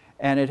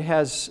 and it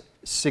has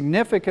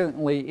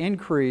significantly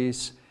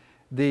increased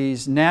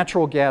these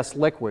natural gas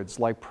liquids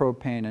like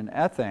propane and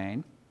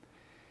ethane.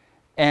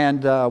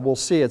 And we'll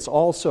see it's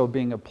also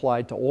being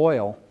applied to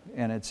oil,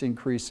 and it's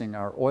increasing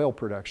our oil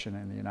production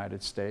in the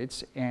United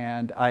States.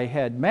 And I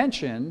had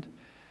mentioned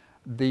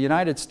the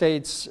United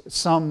States,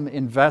 some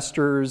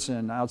investors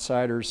and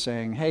outsiders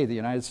saying, hey, the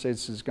United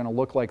States is going to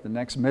look like the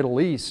next Middle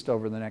East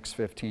over the next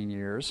 15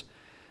 years.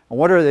 And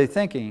what are they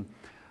thinking?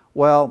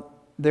 Well,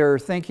 they're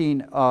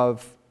thinking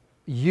of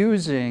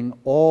using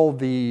all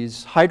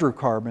these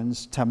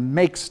hydrocarbons to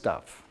make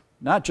stuff,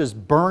 not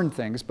just burn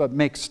things, but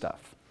make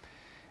stuff.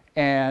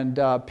 And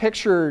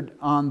pictured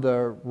on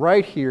the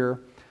right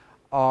here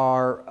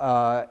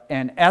are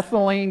an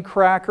ethylene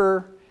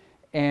cracker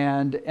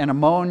and an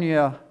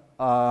ammonia,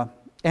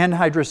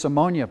 anhydrous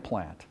ammonia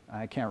plant.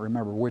 I can't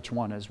remember which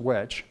one is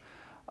which.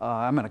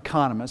 I'm an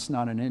economist,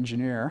 not an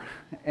engineer.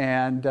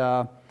 And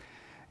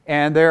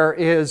there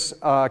is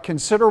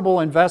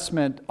considerable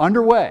investment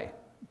underway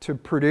to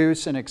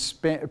produce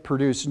and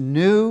produce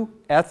new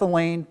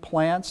ethylene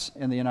plants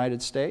in the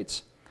United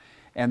States.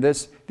 And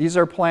these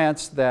are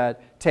plants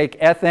that take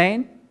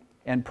ethane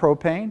and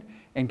propane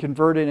and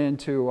convert it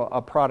into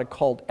a product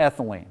called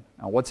ethylene.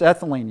 Now, what's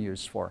ethylene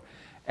used for?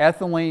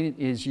 Ethylene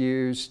is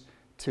used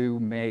to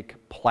make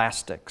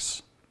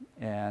plastics.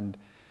 And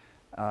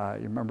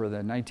you remember the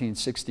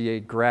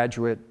 1968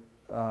 Graduate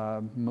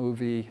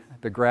movie,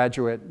 The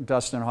Graduate.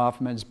 Dustin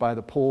Hoffman's by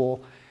the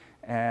pool,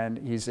 and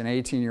he's an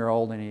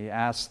 18-year-old, and he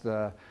asked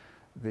the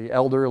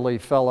elderly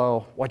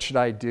fellow, what should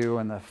I do?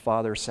 And the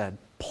father said,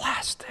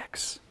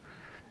 plastics.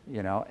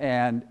 You know,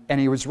 and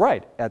he was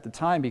right at the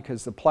time,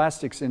 because the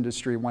plastics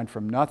industry went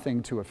from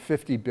nothing to a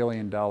 $50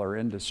 billion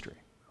industry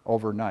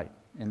overnight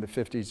in the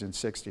 50s and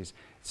 60s.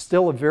 It's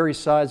still a very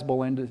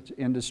sizable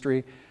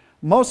industry.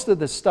 Most of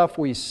the stuff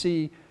we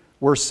see,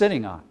 we're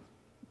sitting on.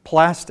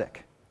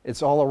 Plastic.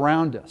 It's all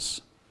around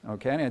us,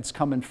 okay? And it's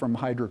coming from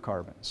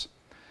hydrocarbons.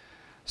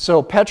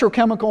 So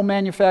petrochemical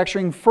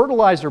manufacturing,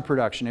 fertilizer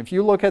production. If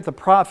you look at the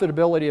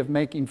profitability of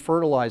making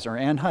fertilizer,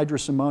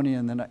 anhydrous ammonia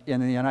in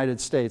the United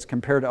States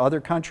compared to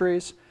other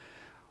countries,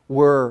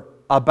 we're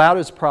about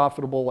as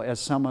profitable as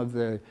some of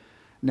the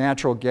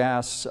natural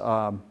gas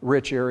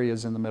rich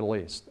areas in the Middle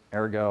East.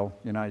 Ergo,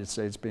 United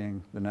States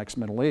being the next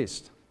Middle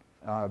East.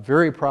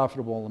 Very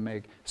profitable to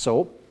make.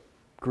 So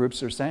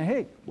groups are saying,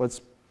 hey,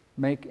 let's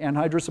make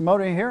anhydrous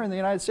ammonia here in the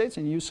United States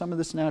and use some of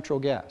this natural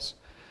gas.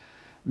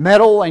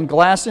 Metal and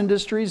glass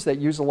industries that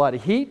use a lot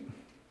of heat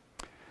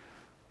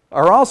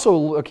are also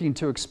looking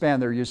to expand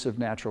their use of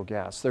natural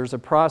gas. There's a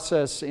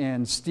process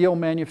in steel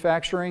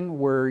manufacturing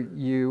where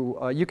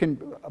you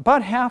can,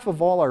 about half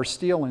of all our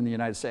steel in the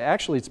United States,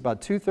 actually it's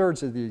about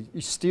 2/3 of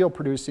the steel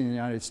produced in the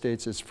United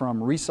States is from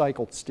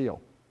recycled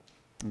steel,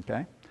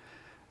 okay?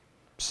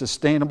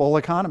 Sustainable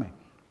economy.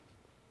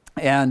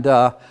 And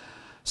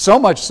so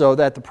much so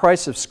that the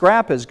price of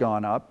scrap has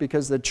gone up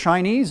because the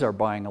Chinese are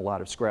buying a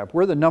lot of scrap.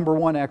 We're the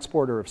 #1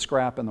 exporter of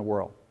scrap in the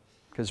world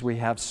because we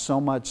have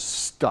so much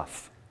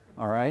stuff,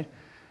 all right?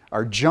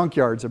 Our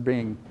junkyards are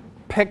being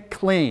picked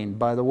clean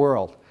by the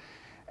world.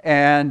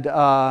 And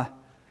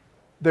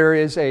there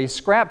is a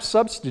scrap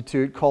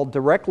substitute called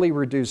directly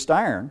reduced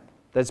iron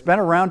that's been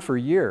around for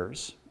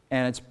years,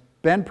 and it's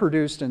been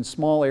produced in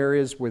small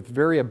areas with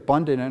very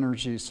abundant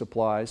energy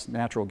supplies,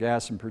 natural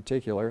gas in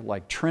particular,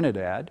 like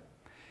Trinidad.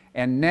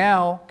 And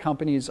now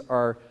companies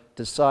are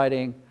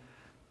deciding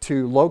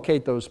to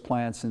locate those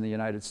plants in the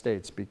United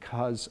States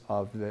because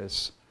of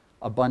this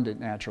abundant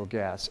natural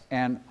gas.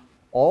 And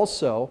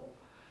also,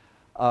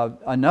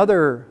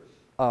 another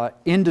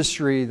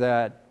industry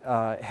that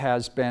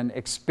has been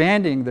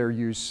expanding their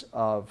use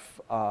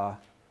of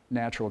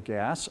natural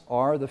gas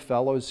are the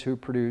fellows who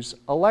produce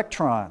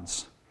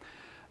electrons.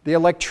 the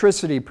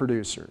electricity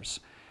producers.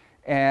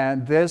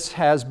 And this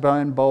has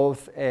been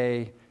both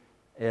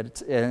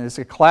it's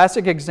a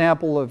classic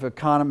example of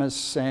economists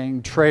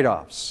saying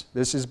trade-offs.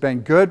 This has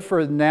been good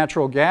for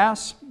natural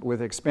gas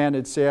with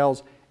expanded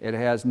sales. It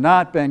has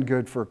not been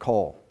good for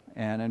coal.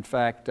 And in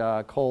fact,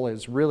 coal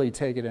has really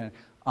taken it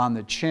on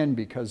the chin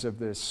because of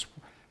this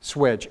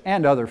switch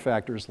and other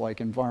factors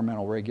like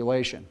environmental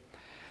regulation.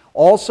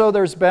 Also,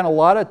 there's been a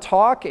lot of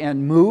talk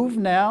and move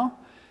now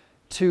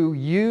to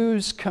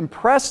use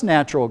compressed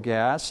natural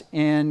gas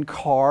in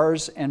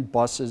cars and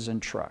buses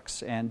and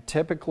trucks. And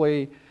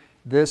typically,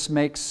 this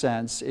makes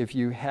sense if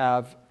you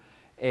have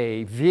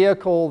a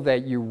vehicle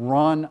that you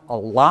run a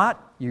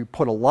lot, you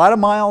put a lot of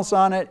miles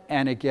on it,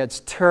 and it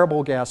gets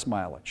terrible gas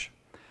mileage.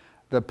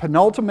 The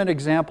penultimate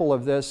example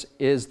of this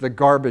is the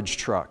garbage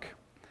truck.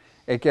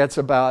 It gets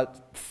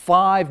about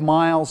 5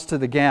 miles to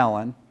the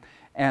gallon,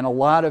 and a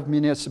lot of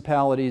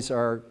municipalities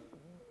are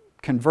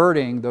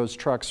converting those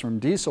trucks from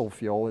diesel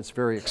fuel, it's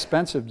very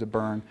expensive to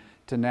burn,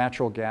 to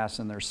natural gas,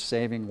 and they're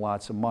saving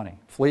lots of money.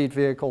 Fleet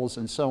vehicles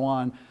and so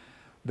on.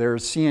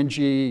 There's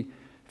CNG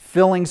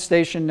filling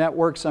station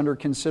networks under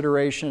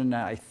consideration,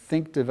 I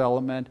think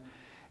development,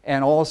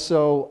 and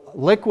also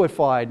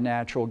liquefied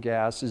natural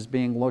gas is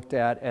being looked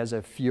at as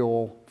a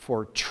fuel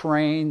for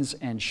trains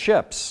and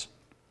ships.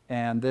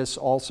 And this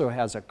also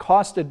has a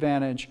cost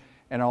advantage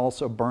and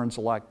also burns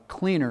a lot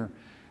cleaner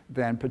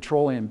than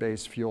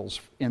petroleum-based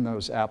fuels in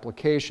those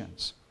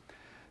applications.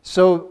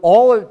 So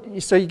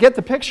you get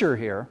the picture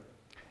here.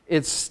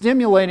 It's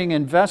stimulating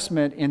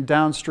investment in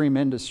downstream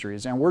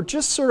industries, and we're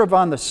just sort of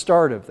on the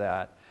start of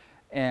that,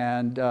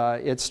 and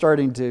it's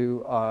starting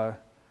to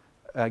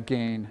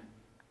gain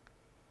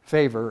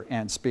favor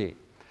and speed.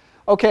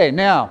 Okay,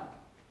 now,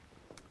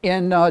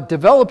 in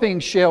developing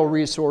shale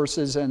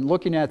resources and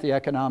looking at the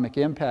economic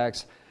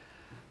impacts,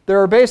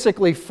 there are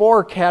basically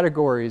 4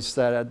 categories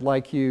that I'd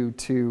like you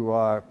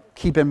to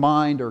keep in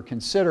mind or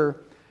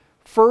consider.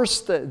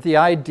 First, the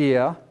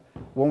idea,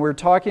 when we're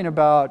talking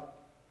about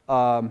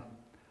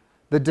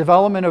the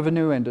development of a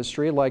new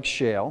industry like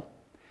shale,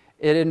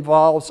 it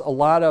involves a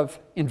lot of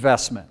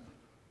investment,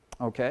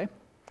 okay?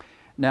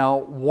 Now,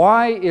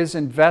 why is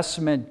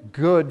investment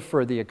good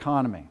for the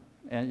economy?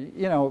 And,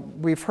 you know,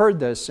 we've heard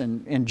this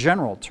in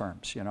general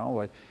terms, you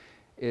know.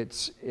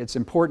 It's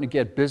important to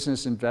get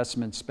business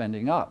investment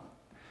spending up.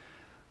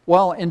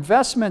 Well,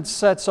 investment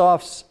sets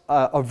off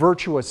a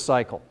virtuous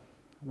cycle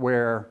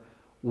where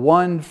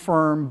one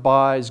firm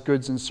buys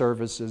goods and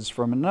services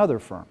from another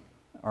firm,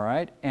 all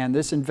right? And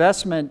this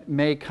investment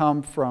may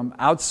come from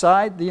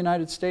outside the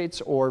United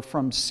States or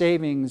from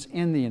savings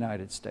in the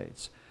United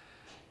States.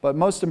 But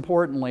most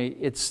importantly,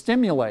 it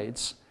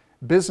stimulates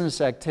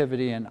business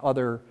activity in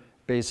other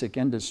basic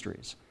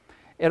industries.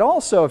 It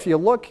also, if you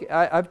look,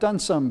 I've done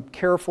some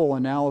careful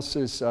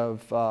analysis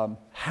of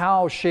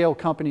how shale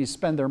companies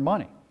spend their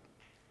money.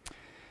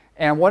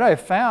 And what I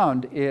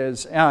found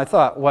is, and I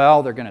thought,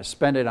 well, they're going to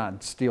spend it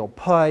on steel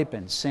pipe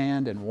and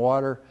sand and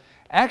water.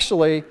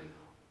 Actually,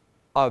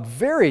 a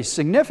very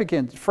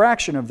significant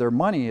fraction of their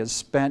money is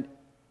spent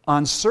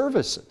on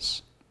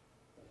services.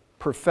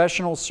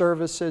 Professional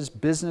services,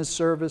 business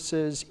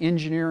services,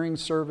 engineering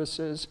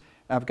services.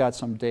 I've got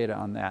some data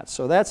on that.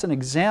 So that's an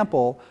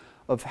example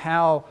of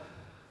how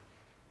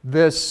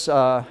this,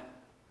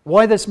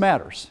 why this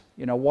matters.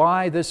 You know,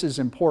 why this is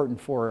important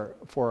for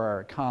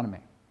our economy.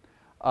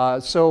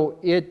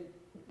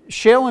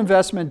 Shale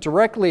investment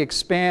directly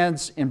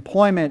expands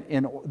employment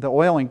in the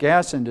oil and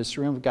gas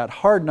industry, and we've got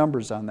hard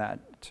numbers on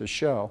that to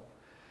show.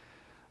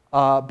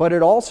 But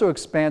it also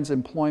expands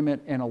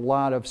employment in a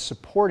lot of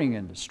supporting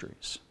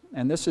industries.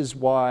 And this is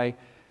why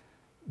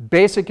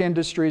basic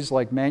industries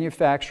like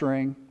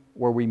manufacturing,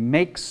 where we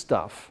make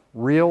stuff,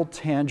 real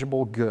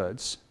tangible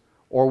goods,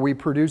 or we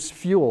produce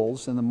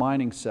fuels in the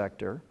mining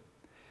sector,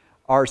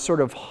 are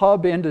sort of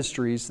hub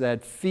industries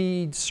that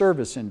feed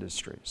service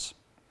industries.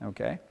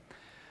 Okay?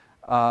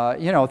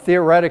 You know,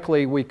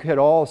 theoretically, we could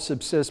all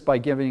subsist by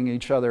giving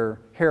each other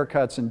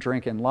haircuts and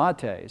drinking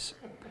lattes.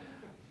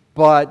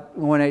 But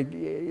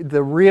when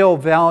the real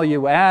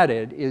value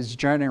added is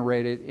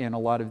generated in a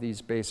lot of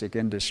these basic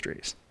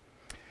industries.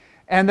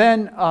 And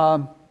then,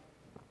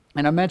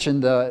 and I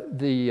mentioned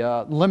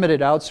the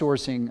limited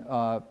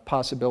outsourcing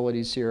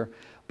possibilities here.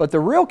 But the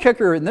real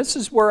kicker, and this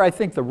is where I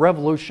think the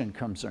revolution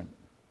comes in.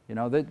 You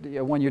know,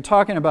 when you're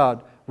talking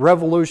about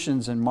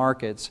revolutions in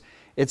markets,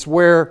 it's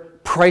where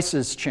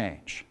prices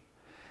change.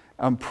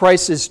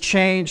 Prices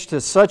change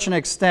to such an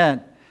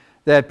extent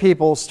that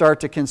people start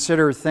to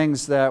consider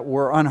things that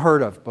were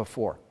unheard of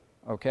before.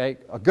 Okay?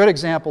 A good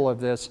example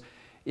of this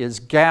is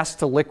gas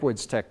to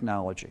liquids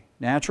technology,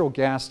 natural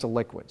gas to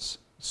liquids.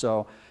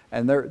 So,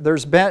 and there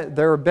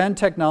have been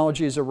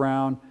technologies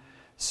around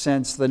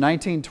since the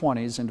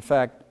 1920s. In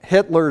fact,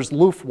 Hitler's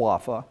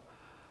Luftwaffe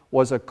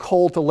was a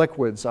coal to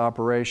liquids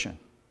operation.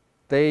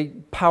 They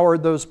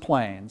powered those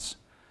planes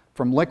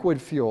from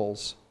liquid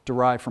fuels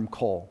derived from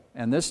coal.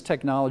 And this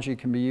technology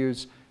can be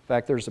used. In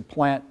fact, there's a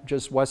plant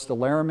just west of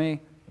Laramie,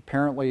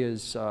 apparently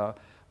is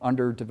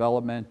under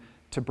development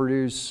to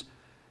produce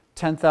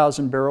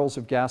 10,000 barrels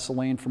of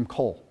gasoline from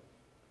coal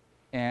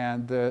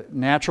and the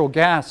natural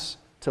gas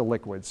to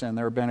liquids. And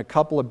there have been a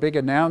couple of big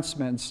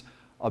announcements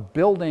of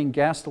building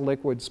gas to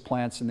liquids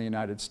plants in the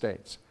United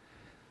States.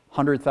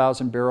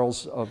 100,000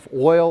 barrels of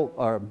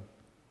oil,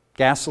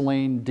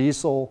 gasoline,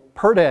 diesel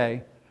per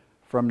day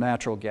from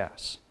natural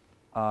gas.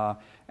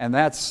 And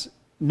that's,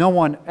 no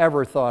one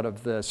ever thought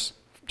of this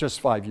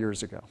just 5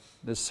 years ago.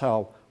 This is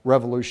how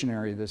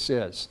revolutionary this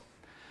is.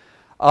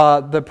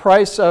 The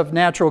price of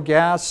natural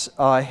gas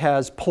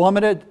has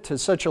plummeted to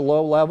such a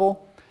low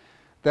level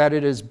that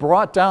it has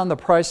brought down the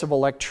price of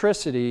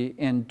electricity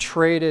in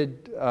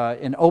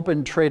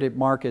open traded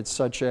markets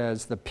such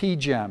as the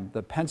PJM,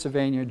 the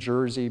Pennsylvania,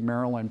 Jersey,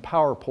 Maryland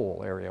power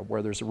pool area,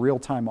 where there's a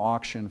real-time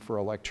auction for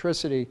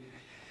electricity.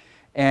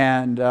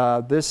 And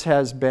this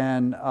has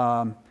been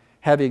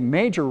having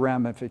major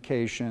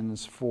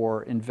ramifications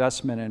for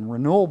investment in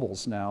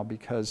renewables now,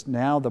 because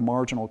now the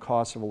marginal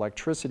cost of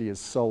electricity is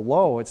so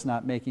low, it's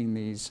not making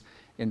these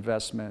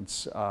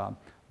investments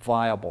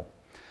viable.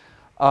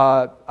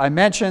 I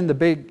mentioned the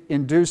big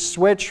induced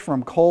switch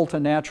from coal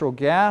to natural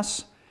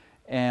gas,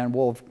 and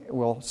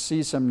we'll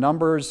see some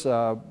numbers.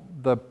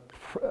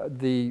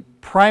 The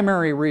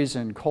primary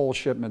reason coal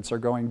shipments are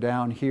going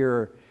down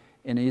here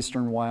in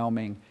eastern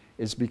Wyoming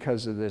is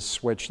because of this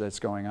switch that's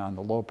going on,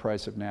 the low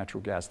price of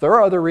natural gas. There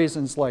are other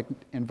reasons like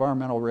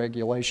environmental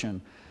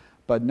regulation,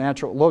 but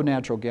low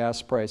natural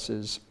gas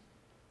prices.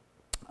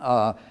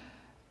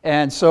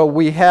 And so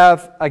we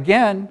have,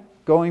 again,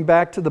 going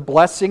back to the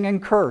blessing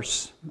and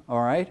curse,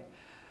 all right?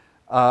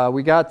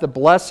 We got the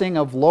blessing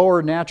of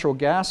lower natural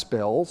gas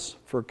bills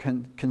for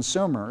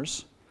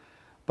consumers,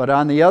 but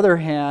on the other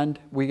hand,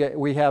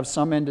 we have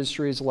some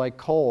industries like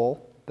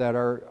coal that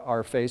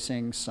are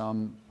facing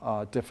some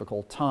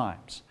difficult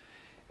times.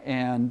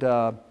 And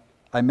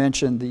I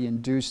mentioned the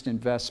induced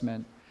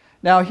investment.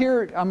 Now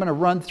here, I'm going to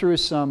run through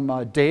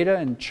some data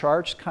and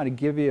charts, kind of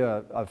give you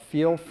a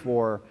feel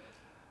for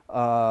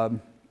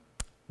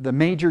the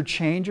major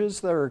changes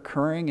that are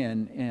occurring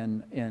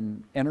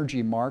in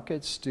energy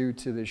markets due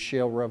to the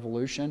shale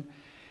revolution.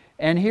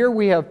 And here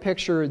we have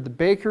pictured the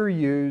Baker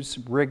Hughes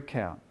rig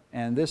count.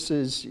 And this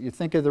is, you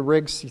think of the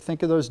rigs, you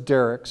think of those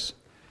derricks,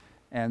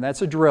 and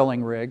that's a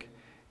drilling rig.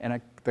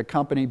 And the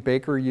company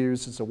Baker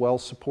Hughes is a well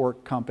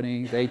support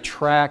company. They've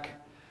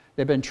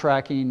been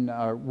tracking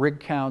rig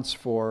counts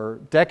for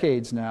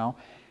decades now.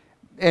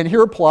 And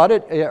here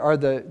plotted are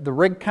the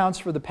rig counts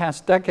for the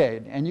past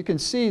decade. And you can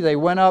see they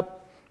went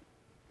up.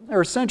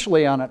 They're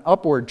essentially on an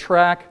upward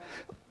track.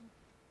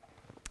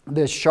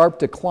 This sharp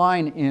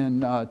decline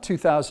in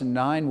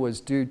 2009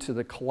 was due to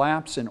the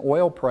collapse in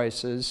oil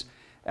prices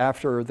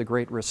after the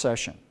Great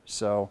Recession.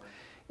 So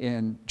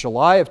in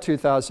July of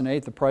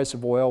 2008, the price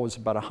of oil was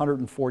about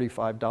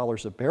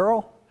 $145 a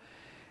barrel.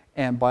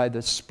 And by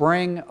the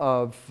spring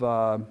of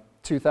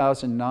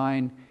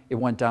 2009, it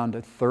went down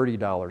to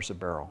 $30 a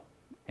barrel.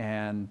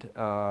 And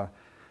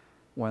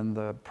when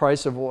the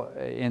price of oil,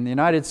 in the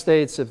United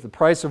States, if the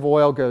price of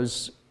oil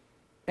goes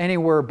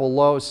anywhere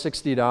below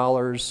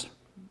 $60,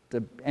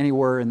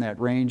 anywhere in that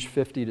range,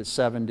 50 to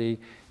 70,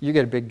 you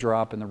get a big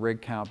drop in the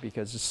rig count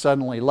because it's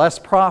suddenly less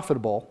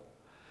profitable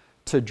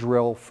to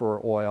drill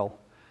for oil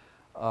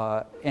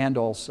and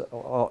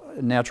also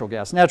natural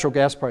gas. Natural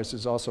gas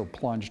prices also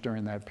plunged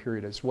during that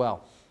period as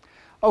well.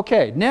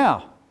 Okay,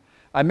 now,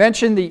 I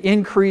mentioned the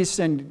increase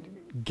in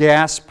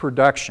gas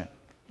production.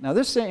 Now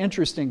this is an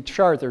interesting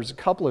chart. There's a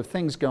couple of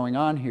things going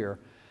on here.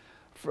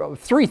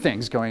 Three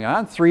things going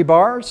on, 3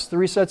 bars,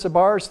 3 sets of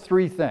bars,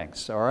 3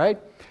 things, all right?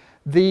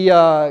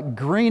 The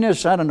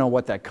greenish, I don't know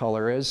what that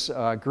color is,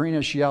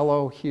 greenish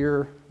yellow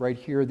here, right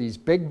here, these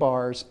big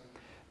bars.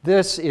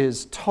 This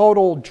is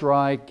total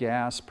dry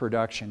gas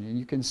production. And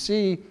you can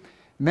see,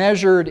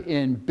 measured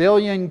in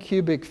billion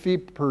cubic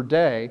feet per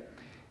day,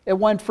 it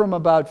went from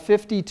about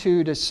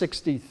 52 to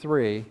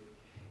 63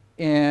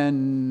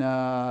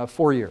 in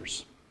 4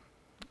 years.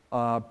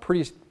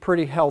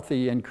 Pretty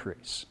healthy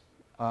increase.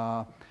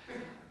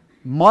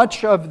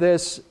 Much of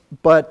this,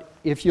 but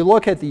if you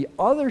look at the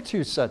other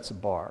 2 sets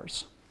of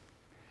bars,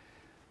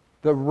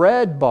 the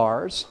red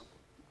bars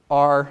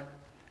are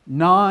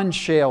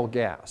non-shale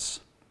gas,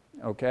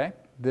 okay?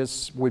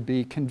 This would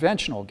be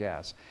conventional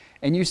gas.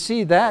 And you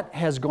see that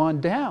has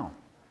gone down.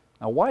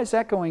 Now, why is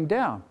that going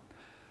down?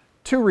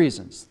 2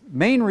 reasons.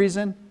 Main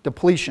reason,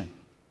 depletion,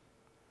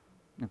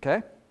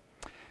 okay?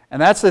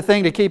 And that's the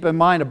thing to keep in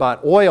mind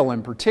about oil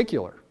in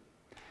particular.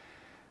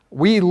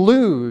 We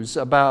lose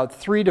about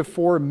 3 to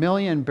 4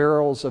 million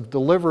barrels of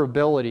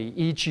deliverability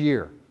each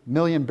year,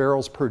 million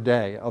barrels per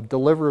day of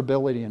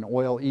deliverability in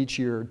oil each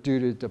year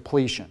due to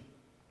depletion.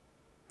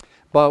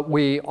 But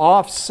we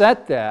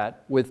offset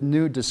that with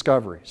new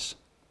discoveries.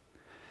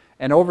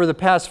 And over the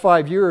past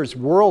 5 years,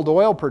 world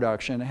oil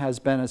production has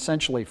been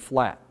essentially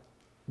flat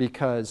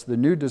because the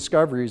new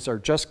discoveries are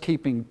just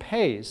keeping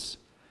pace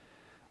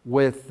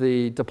with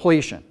the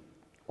depletion.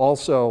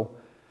 Also,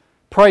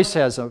 price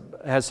has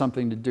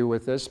something to do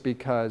with this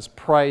because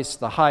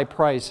the high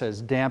price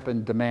has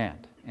dampened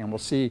demand. And we'll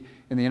see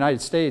in the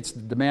United States,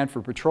 the demand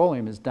for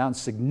petroleum is down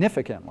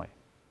significantly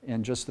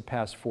in just the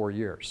past 4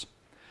 years.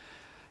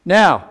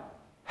 Now,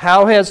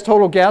 how has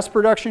total gas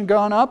production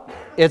gone up?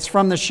 It's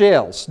from the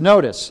shales.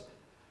 Notice,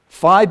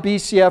 5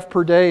 BCF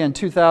per day in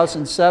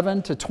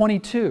 2007 to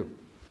 22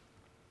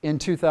 in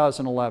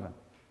 2011.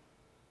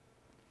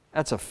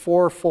 That's a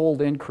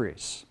 4-fold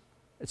increase.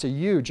 It's a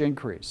huge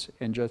increase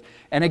in just,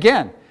 and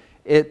again,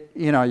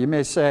 you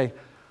may say,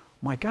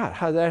 my God,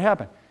 how did that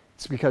happen?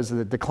 It's because of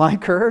the decline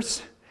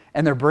curves,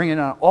 and they're bringing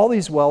on all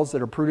these wells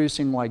that are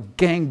producing like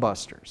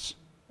gangbusters,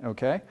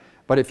 okay?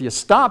 But if you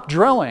stop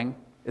drilling,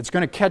 it's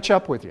going to catch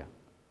up with you.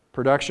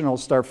 Production will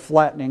start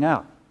flattening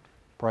out.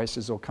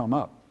 Prices will come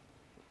up.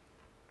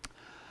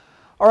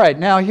 All right,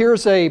 now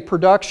here's a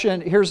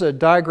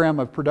diagram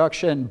of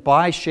production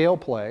by shale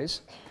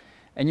plays.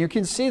 And you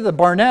can see the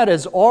Barnett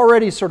is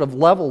already sort of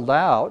leveled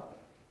out,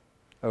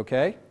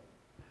 okay,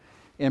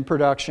 in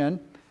production.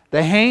 The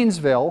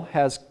Haynesville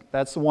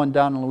that's the one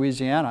down in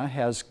Louisiana,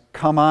 has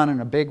come on in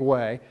a big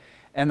way.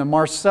 And the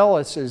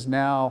Marcellus is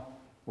now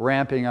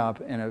ramping up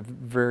in a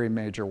very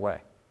major way.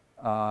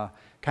 Kind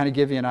of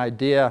give you an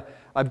idea,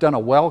 I've done a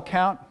well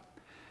count.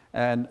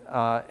 And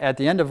at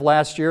the end of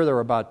last year, there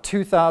were about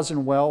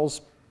 2,000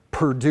 wells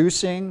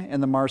producing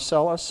in the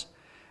Marcellus.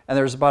 And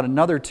there's about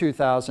another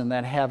 2,000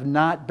 that have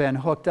not been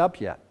hooked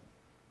up yet.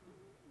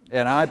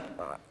 And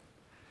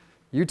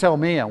you tell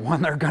me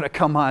when they're going to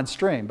come on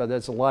stream, but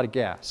there's a lot of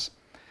gas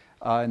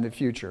in the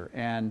future.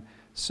 And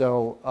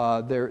so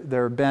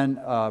there have been,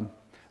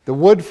 the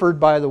Woodford,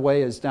 by the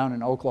way, is down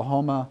in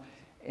Oklahoma.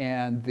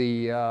 And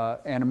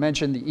I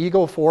mentioned the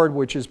Eagle Ford,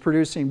 which is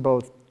producing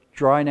both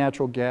dry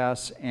natural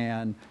gas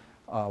and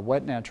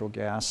wet natural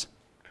gas.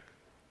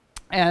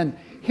 And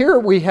here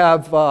we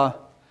have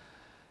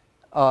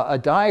a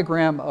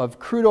diagram of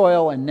crude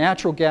oil and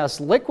natural gas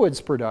liquids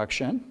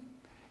production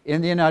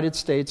in the United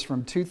States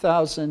from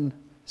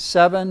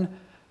 2007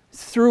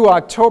 through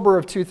October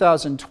of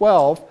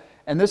 2012.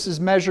 And this is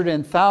measured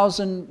in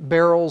 1,000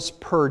 barrels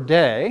per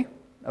day.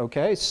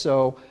 Okay,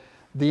 so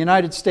the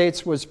United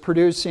States was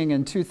producing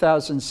in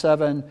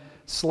 2007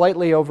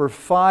 slightly over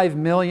 5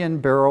 million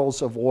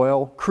barrels of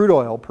oil, crude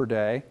oil per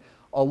day,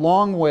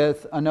 along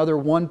with another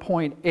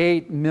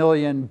 1.8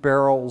 million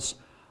barrels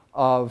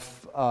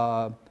of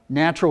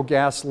natural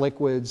gas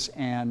liquids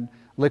and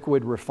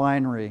liquid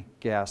refinery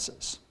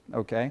gases,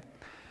 okay?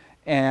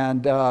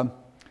 And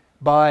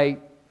by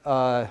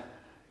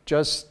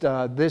just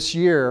this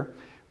year,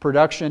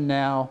 production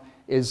now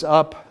is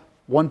up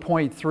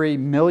 1.3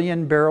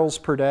 million barrels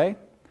per day.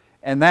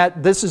 And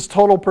this is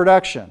total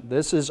production.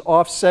 This is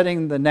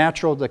offsetting the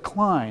natural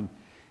decline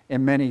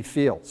in many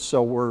fields.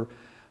 So we're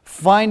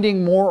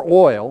finding more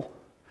oil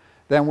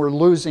than we're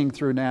losing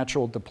through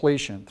natural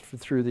depletion,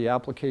 through the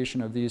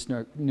application of these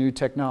new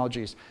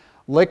technologies.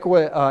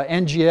 Liquid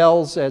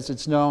NGLs, as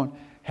it's known,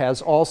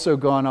 has also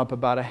gone up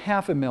about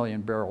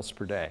 500,000 barrels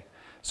per day.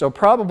 So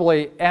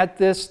probably at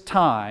this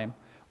time,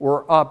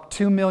 we're up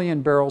 2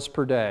 million barrels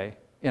per day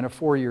in a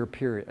 4-year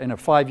period, in a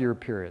 5-year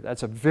period.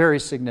 That's a very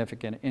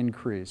significant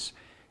increase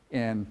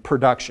in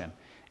production.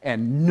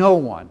 And no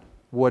one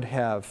would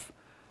have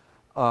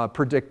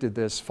predicted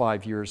this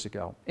 5 years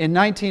ago. In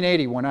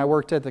 1980, when I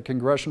worked at the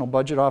Congressional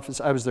Budget Office,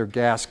 I was their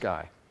gas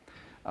guy.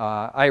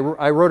 I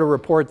wrote a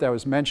report that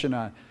was mentioned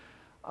on,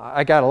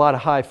 I got a lot of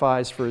high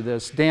fives for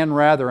this. Dan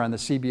Rather on the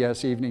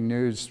CBS Evening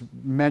News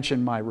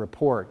mentioned my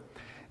report.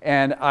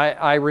 And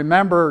I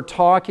remember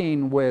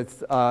talking with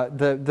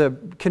the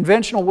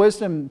conventional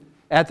wisdom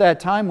at that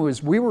time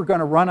was we were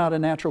going to run out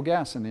of natural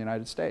gas in the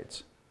United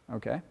States,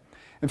 okay?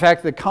 In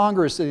fact, the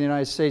Congress of the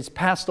United States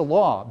passed a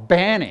law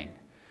banning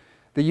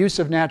the use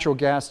of natural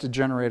gas to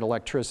generate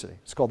electricity.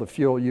 It's called the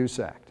Fuel Use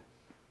Act,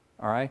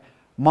 all right?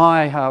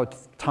 My, how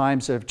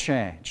times have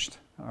changed,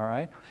 all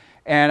right?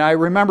 And I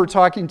remember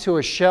talking to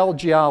a shale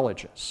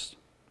geologist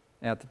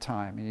at the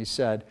time, and he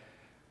said,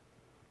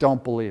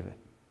 don't believe it.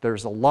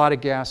 There's a lot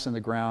of gas in the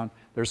ground.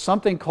 There's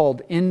something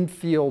called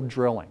in-field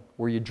drilling,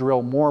 where you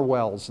drill more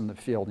wells in the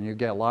field and you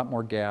get a lot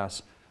more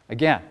gas.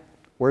 Again,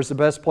 where's the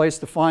best place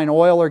to find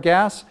oil or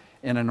gas?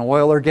 In an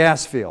oil or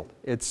gas field.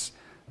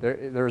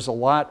 There's a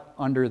lot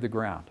under the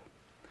ground.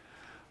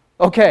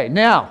 Okay,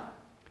 now,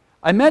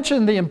 I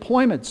mentioned the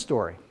employment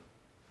story.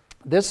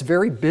 This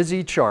very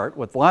busy chart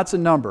with lots of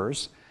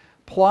numbers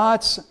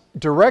plots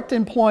direct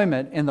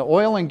employment in the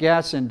oil and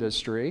gas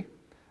industry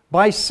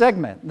by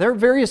segment. There are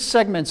various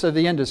segments of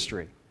the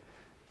industry.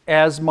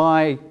 As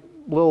my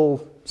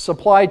little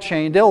supply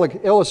chain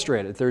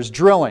illustrated, there's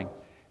drilling,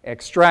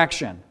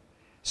 extraction,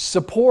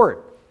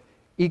 support,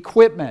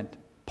 equipment,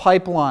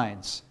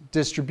 pipelines,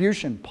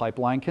 distribution,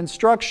 pipeline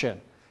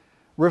construction,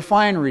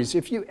 refineries.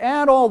 If you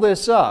add all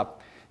this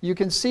up, you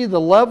can see the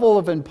level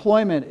of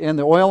employment in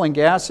the oil and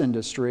gas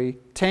industry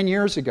 10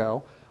 years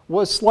ago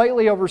was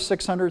slightly over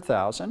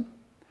 600,000.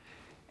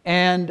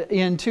 And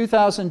in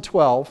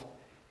 2012,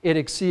 it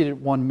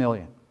exceeded 1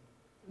 million.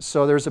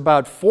 So there's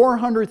about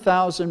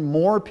 400,000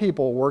 more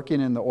people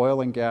working in the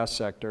oil and gas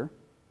sector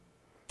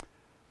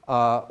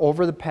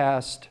over the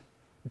past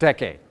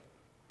decade.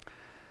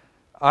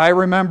 I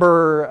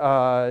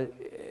remember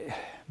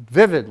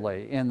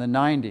vividly in the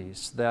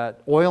 90s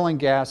that oil and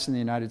gas in the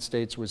United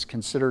States was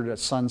considered a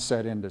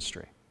sunset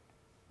industry.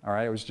 All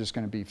right, it was just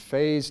going to be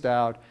phased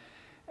out,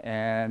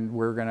 and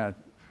we're going to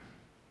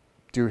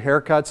do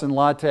haircuts and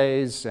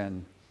lattes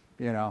and,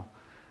 you know,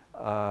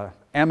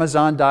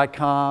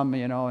 Amazon.com,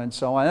 you know, and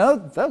so on. Oh,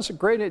 that was a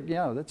great, you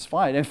know, that's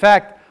fine. In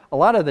fact, a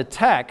lot of the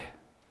tech,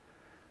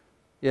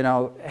 you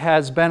know,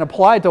 has been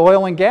applied to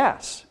oil and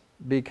gas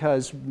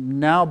because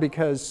now,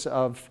 because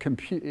of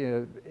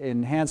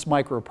enhanced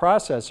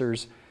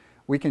microprocessors,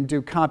 we can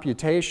do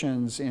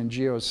computations in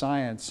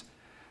geoscience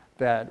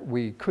that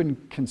we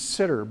couldn't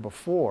consider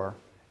before,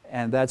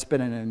 and that's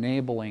been an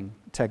enabling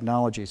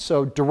technology.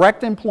 So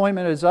direct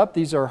employment is up.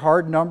 These are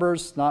hard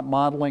numbers, not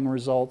modeling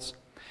results.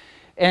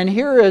 And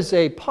here is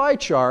a pie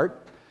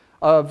chart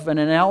of an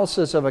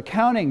analysis of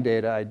accounting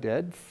data I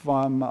did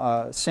from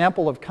a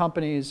sample of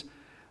companies.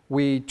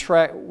 We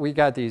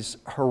got these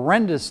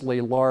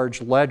horrendously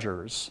large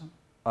ledgers,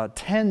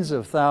 tens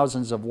of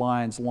thousands of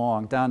lines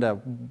long, down to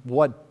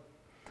what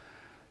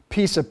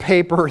piece of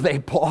paper they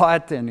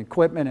bought and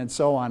equipment and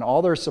so on,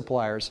 all their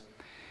suppliers.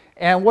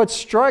 And what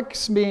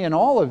strikes me in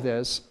all of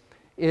this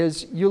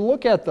is you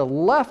look at the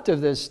left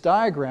of this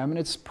diagram, and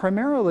it's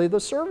primarily the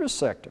service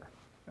sector,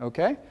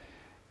 okay?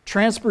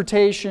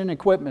 Transportation,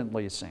 equipment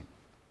leasing.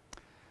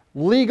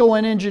 Legal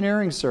and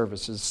engineering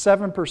services,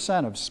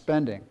 7% of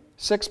spending.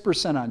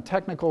 6% on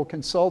technical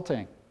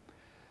consulting.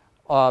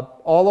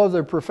 All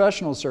other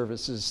professional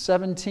services,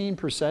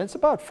 17%. It's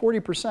about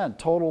 40%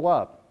 total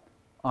up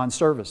on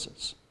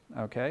services.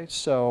 Okay,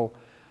 so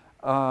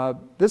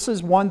this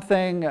is one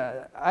thing,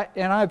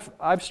 and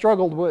I've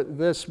struggled with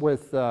this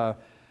with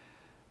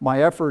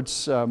my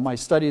efforts, my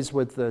studies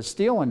with the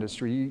steel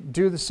industry. You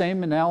do the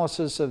same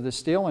analysis of the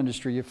steel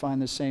industry, you find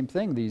the same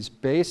thing. These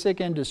basic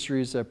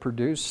industries that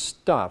produce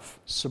stuff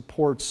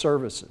support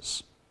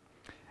services.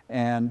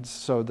 And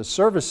so the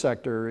service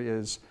sector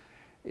is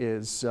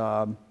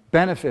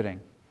benefiting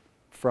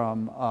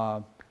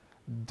from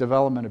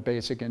development of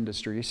basic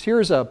industries.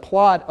 Here's a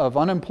plot of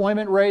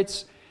unemployment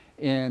rates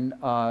in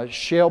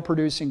shale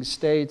producing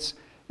states.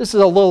 This is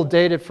a little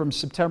dated from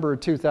September of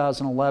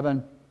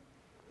 2011.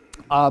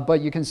 But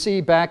you can see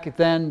back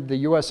then the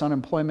US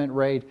unemployment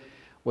rate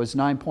was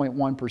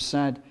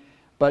 9.1%.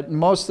 But in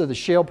most of the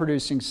shale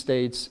producing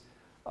states,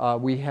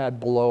 we had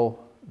below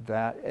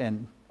that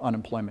in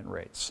unemployment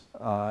rates,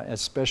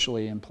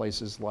 especially in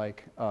places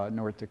like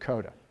North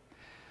Dakota.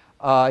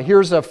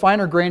 Here's a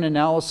finer grain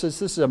analysis.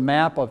 This is a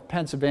map of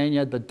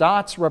Pennsylvania. The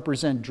dots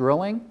represent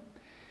drilling,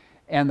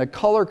 and the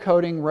color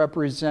coding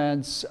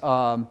represents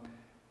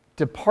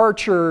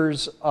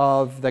departures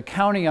of the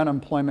county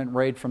unemployment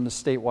rate from the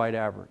statewide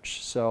average.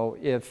 So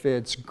if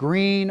it's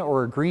green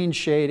or green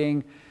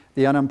shading,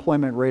 the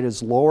unemployment rate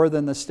is lower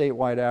than the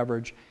statewide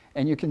average,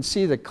 and you can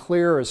see the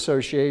clear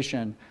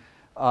association.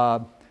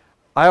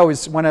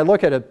 When I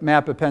look at a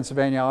map of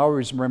Pennsylvania, I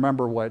always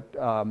remember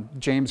what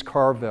James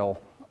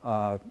Carville,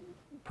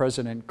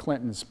 President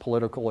Clinton's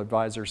political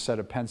advisor, said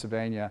of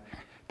Pennsylvania.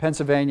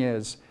 Pennsylvania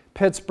is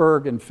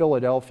Pittsburgh and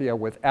Philadelphia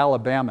with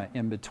Alabama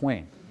in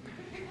between.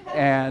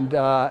 And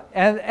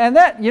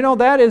that, you know,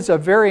 that is a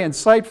very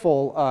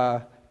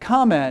insightful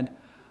comment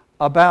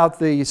about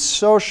the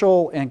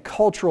social and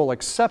cultural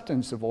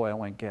acceptance of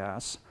oil and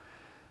gas.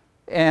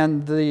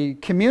 And the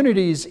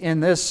communities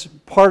in this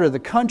part of the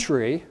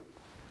country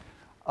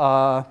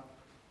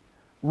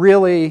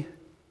really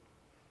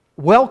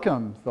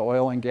welcome the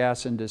oil and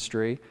gas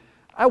industry.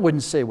 I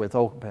wouldn't say with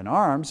open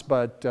arms,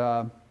 but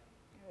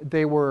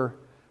they were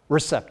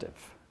receptive.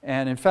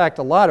 And in fact,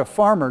 a lot of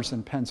farmers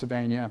in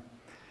Pennsylvania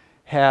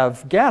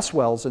have gas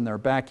wells in their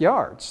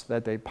backyards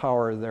that they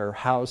power their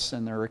house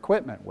and their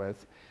equipment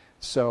with.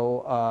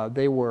 So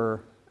they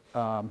were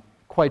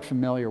quite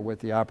familiar with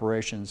the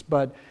operations.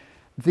 But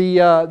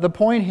the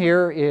point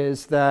here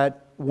is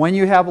that when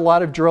you have a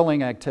lot of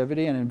drilling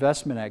activity and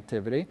investment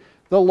activity,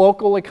 the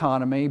local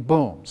economy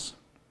booms.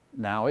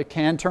 Now it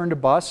can turn to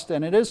bust,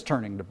 and it is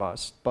turning to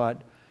bust,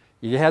 but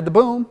you had the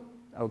boom,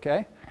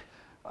 okay?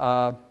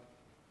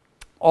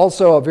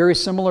 Also, a very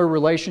similar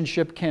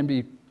relationship can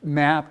be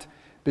mapped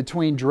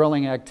between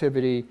drilling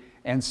activity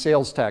and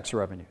sales tax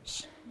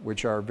revenues,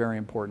 which are very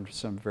important for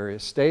some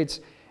various states.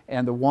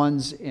 And the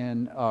ones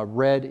in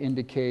red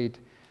indicate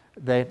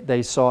that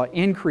they saw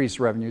increased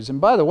revenues. And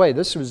by the way,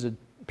 this was a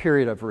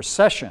period of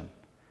recession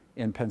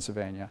in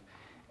Pennsylvania.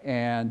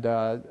 And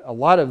a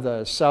lot of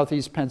the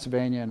southeast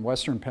Pennsylvania and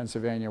western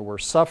Pennsylvania were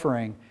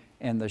suffering,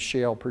 and the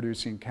shale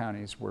producing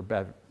counties were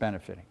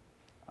benefiting.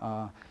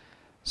 And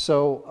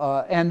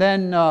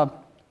then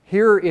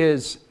here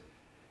is,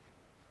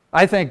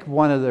 I think,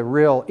 one of the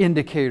real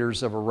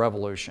indicators of a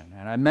revolution.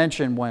 And I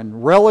mentioned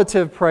when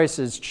relative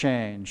prices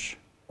change,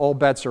 all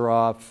bets are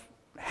off,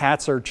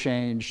 hats are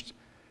changed,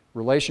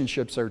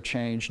 relationships are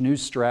changed, new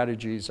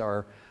strategies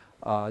are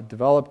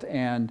developed.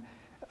 And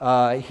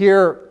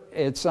here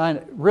it's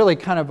really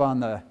kind of on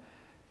the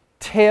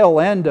tail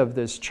end of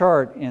this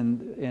chart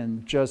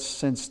in just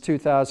since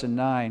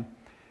 2009.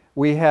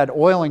 We had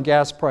oil and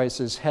gas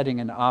prices heading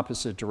in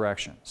opposite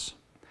directions.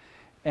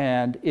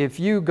 And if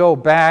you go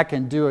back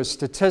and do a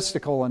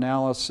statistical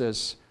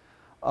analysis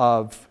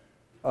of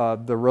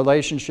the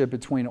relationship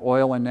between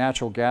oil and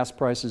natural gas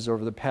prices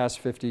over the past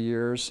 50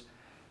 years,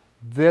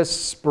 this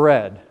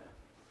spread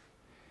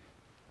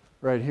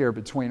right here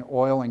between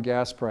oil and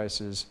gas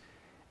prices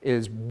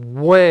is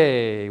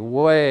way,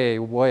 way,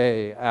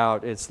 way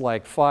out. It's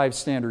like 5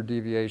 standard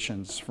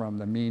deviations from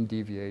the mean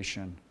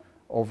deviation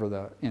over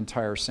the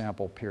entire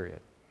sample period.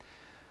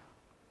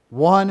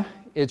 One,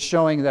 it's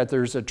showing that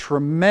there's a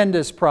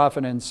tremendous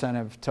profit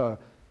incentive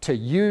to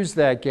use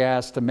that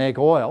gas to make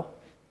oil,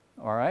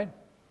 all right?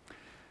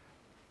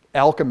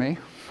 Alchemy,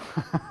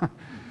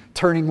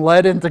 turning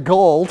lead into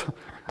gold.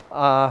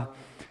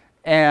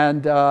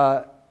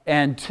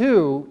 And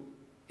two,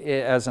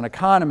 as an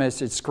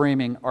economist, it's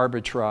screaming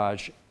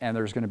arbitrage, and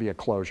there's going to be a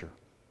closure.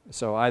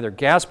 So either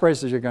gas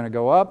prices are going to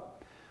go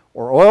up,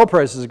 or oil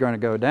prices are going to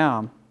go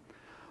down,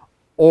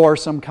 or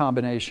some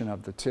combination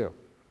of the two.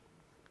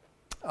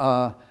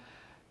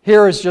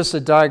 Here is just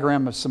a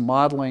diagram of some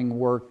modeling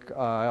work.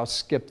 I'll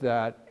skip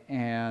that.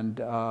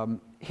 And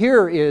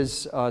here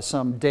is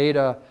some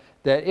data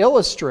that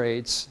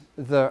illustrates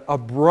the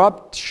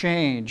abrupt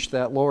change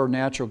that lower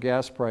natural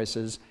gas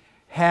prices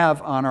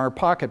have on our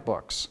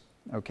pocketbooks.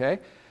 Okay?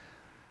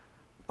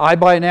 I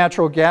buy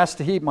natural gas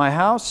to heat my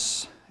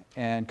house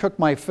and cook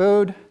my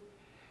food.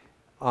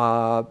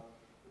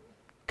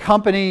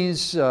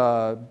 Companies,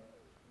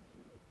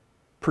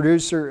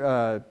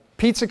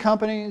 pizza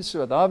companies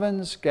with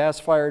ovens,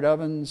 gas-fired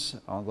ovens,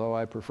 although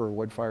I prefer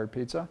wood-fired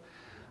pizza,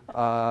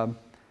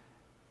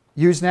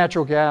 use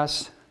natural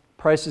gas.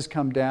 Prices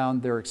come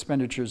down, their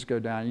expenditures go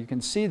down. You can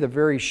see the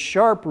very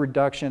sharp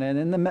reduction,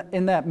 and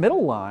in that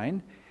middle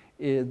line,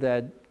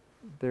 that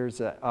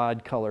there's an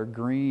odd color,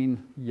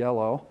 green,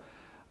 yellow,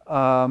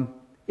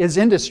 is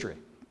industry.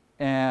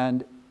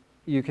 And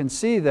you can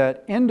see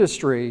that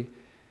industry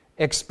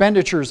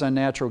expenditures on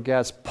natural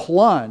gas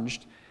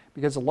plunged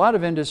because a lot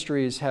of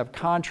industries have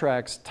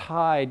contracts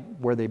tied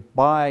where they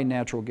buy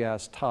natural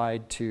gas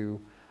tied to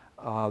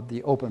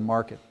the open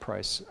market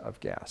price of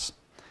gas.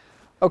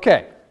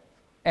 Okay,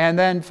 and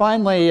then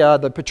finally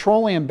the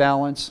petroleum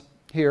balance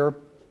here.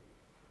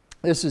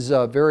 This is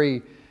a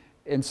very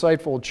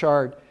insightful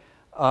chart.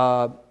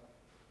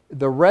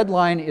 The red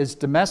line is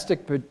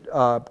domestic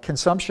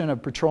consumption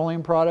of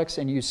petroleum products,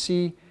 and you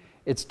see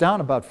it's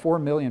down about 4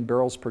 million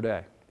barrels per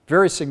day.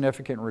 Very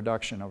significant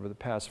reduction over the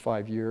past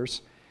 5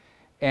 years.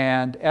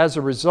 And as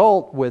a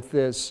result with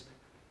this,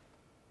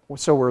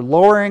 so we're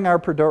lowering our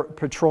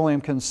petroleum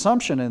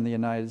consumption in the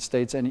United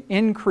States and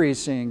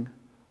increasing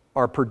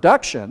our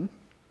production,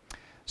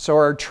 so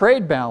our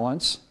trade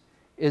balance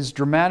is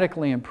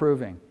dramatically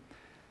improving.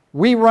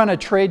 We run a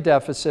trade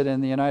deficit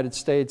in the United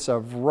States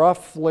of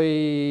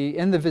roughly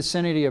in the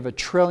vicinity of $1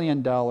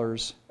 trillion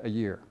a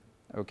year,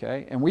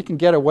 okay? And we can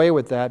get away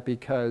with that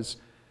because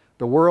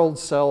the world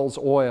sells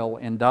oil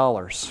in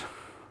dollars,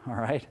 all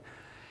right?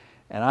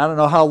 And I don't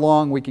know how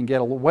long we can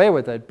get away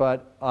with it,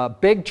 but a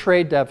big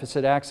trade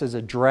deficit acts as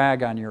a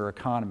drag on your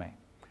economy.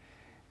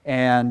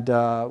 And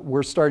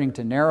we're starting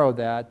to narrow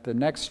that. The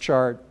next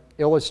chart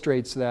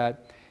illustrates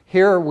that.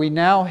 Here we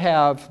now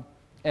have,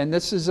 and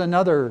this is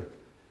another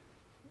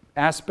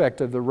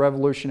aspect of the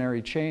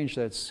revolutionary change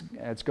that's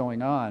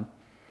going on.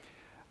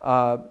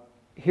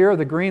 Here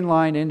the green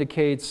line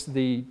indicates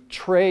the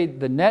trade,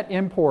 the net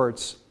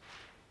imports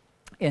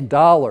in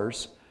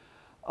dollars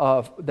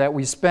that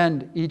we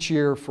spend each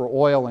year for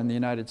oil in the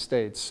United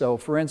States. So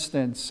for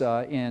instance,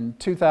 in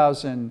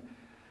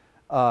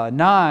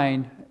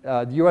 2009,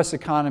 the US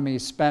economy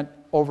spent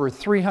over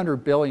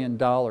 $300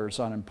 billion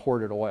on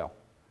imported oil.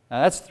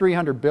 Now that's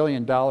 $300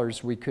 billion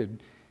we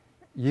could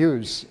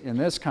use in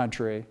this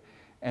country,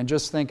 and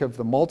just think of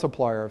the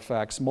multiplier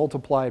effects,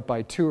 multiply it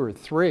by 2 or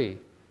 3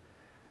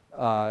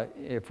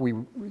 if we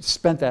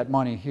spent that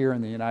money here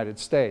in the United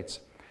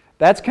States.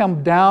 That's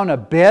come down a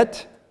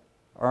bit,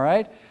 all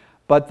right?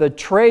 But the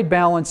trade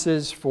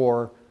balances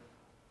for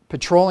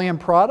petroleum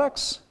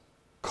products,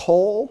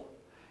 coal,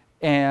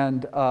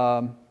 and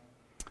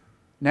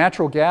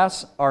natural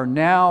gas are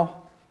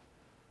now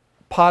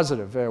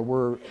positive.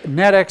 We're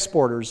net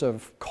exporters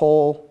of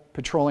coal,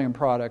 petroleum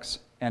products,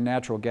 and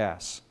natural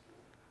gas.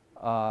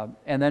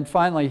 And then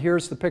finally,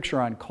 here's the picture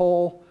on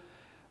coal,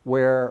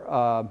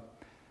 where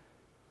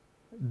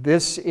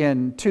this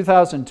in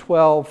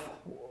 2012,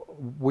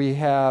 we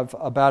have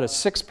about a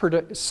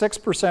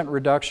 6%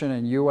 reduction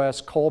in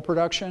US coal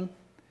production,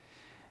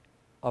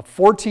 a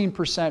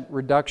 14%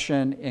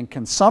 reduction in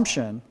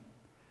consumption,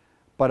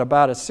 but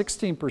about a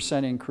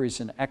 16% increase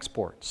in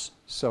exports.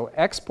 So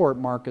export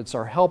markets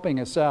are helping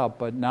us out,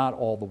 but not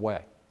all the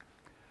way.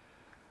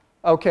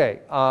 Okay,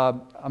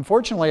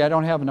 unfortunately I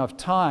don't have enough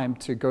time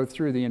to go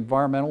through the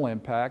environmental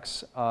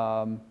impacts,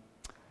 and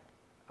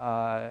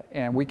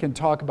we can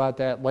talk about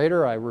that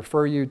later. I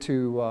refer you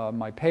to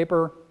my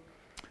paper.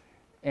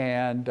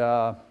 And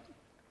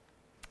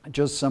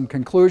just some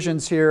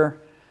conclusions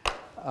here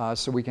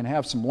so we can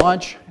have some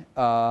lunch.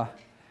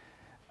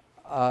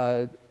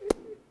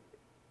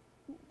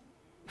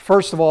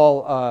 First of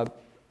all,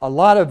 A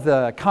lot of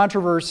the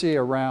controversy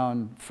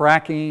around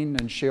fracking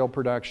and shale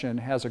production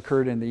has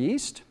occurred in the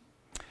East.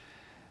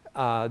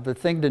 The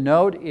thing to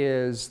note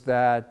is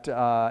that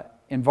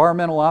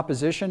environmental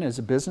opposition is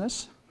a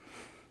business.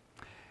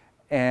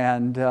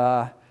 And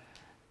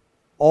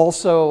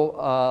also,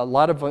 a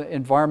lot of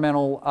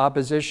environmental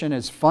opposition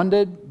is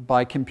funded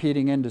by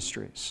competing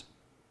industries.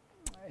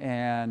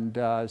 And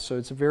so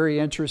it's a very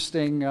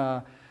interesting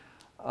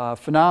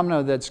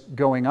phenomena that's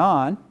going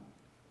on.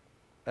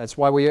 That's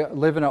why we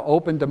live in an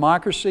open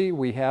democracy.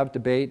 We have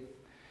debate.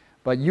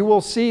 But you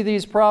will see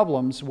these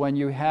problems when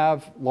you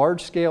have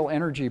large-scale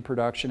energy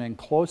production in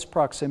close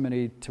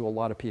proximity to a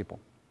lot of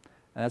people.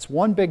 And that's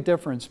one big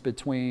difference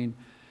between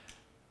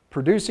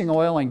producing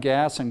oil and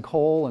gas and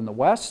coal in the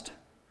West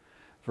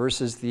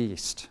versus the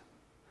East.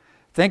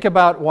 Think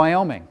about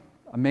Wyoming,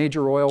 a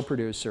major oil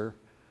producer,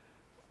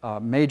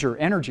 major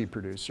energy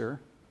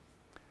producer,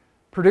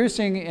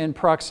 producing in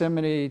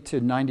proximity to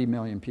 90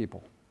 million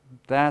people.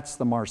 That's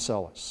the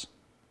Marcellus,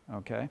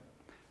 okay?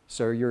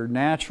 So you're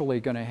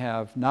naturally going to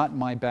have not in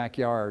my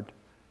backyard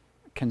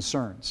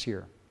concerns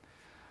here.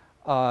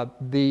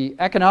 The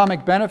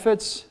economic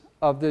benefits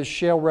of this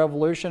shale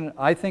revolution,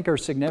 I think, are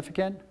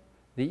significant.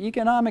 The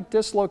economic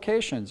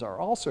dislocations are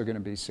also going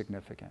to be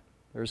significant.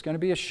 There's going to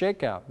be a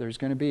shakeout. There's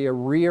going to be a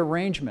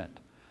rearrangement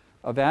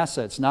of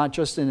assets, not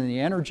just in the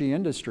energy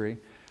industry,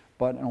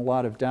 but in a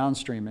lot of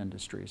downstream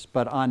industries.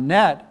 But on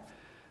net,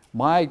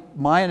 my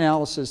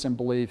analysis and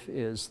belief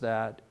is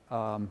that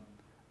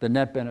the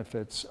net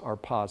benefits are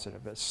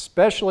positive,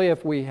 especially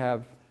if we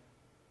have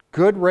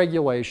good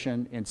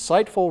regulation,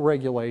 insightful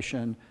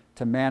regulation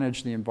to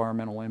manage the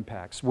environmental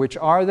impacts, which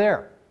are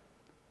there.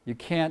 You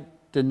can't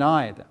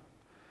deny them.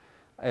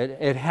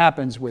 It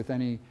happens with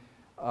any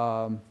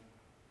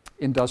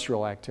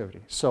industrial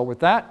activity. So with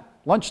that,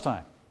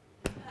 lunchtime.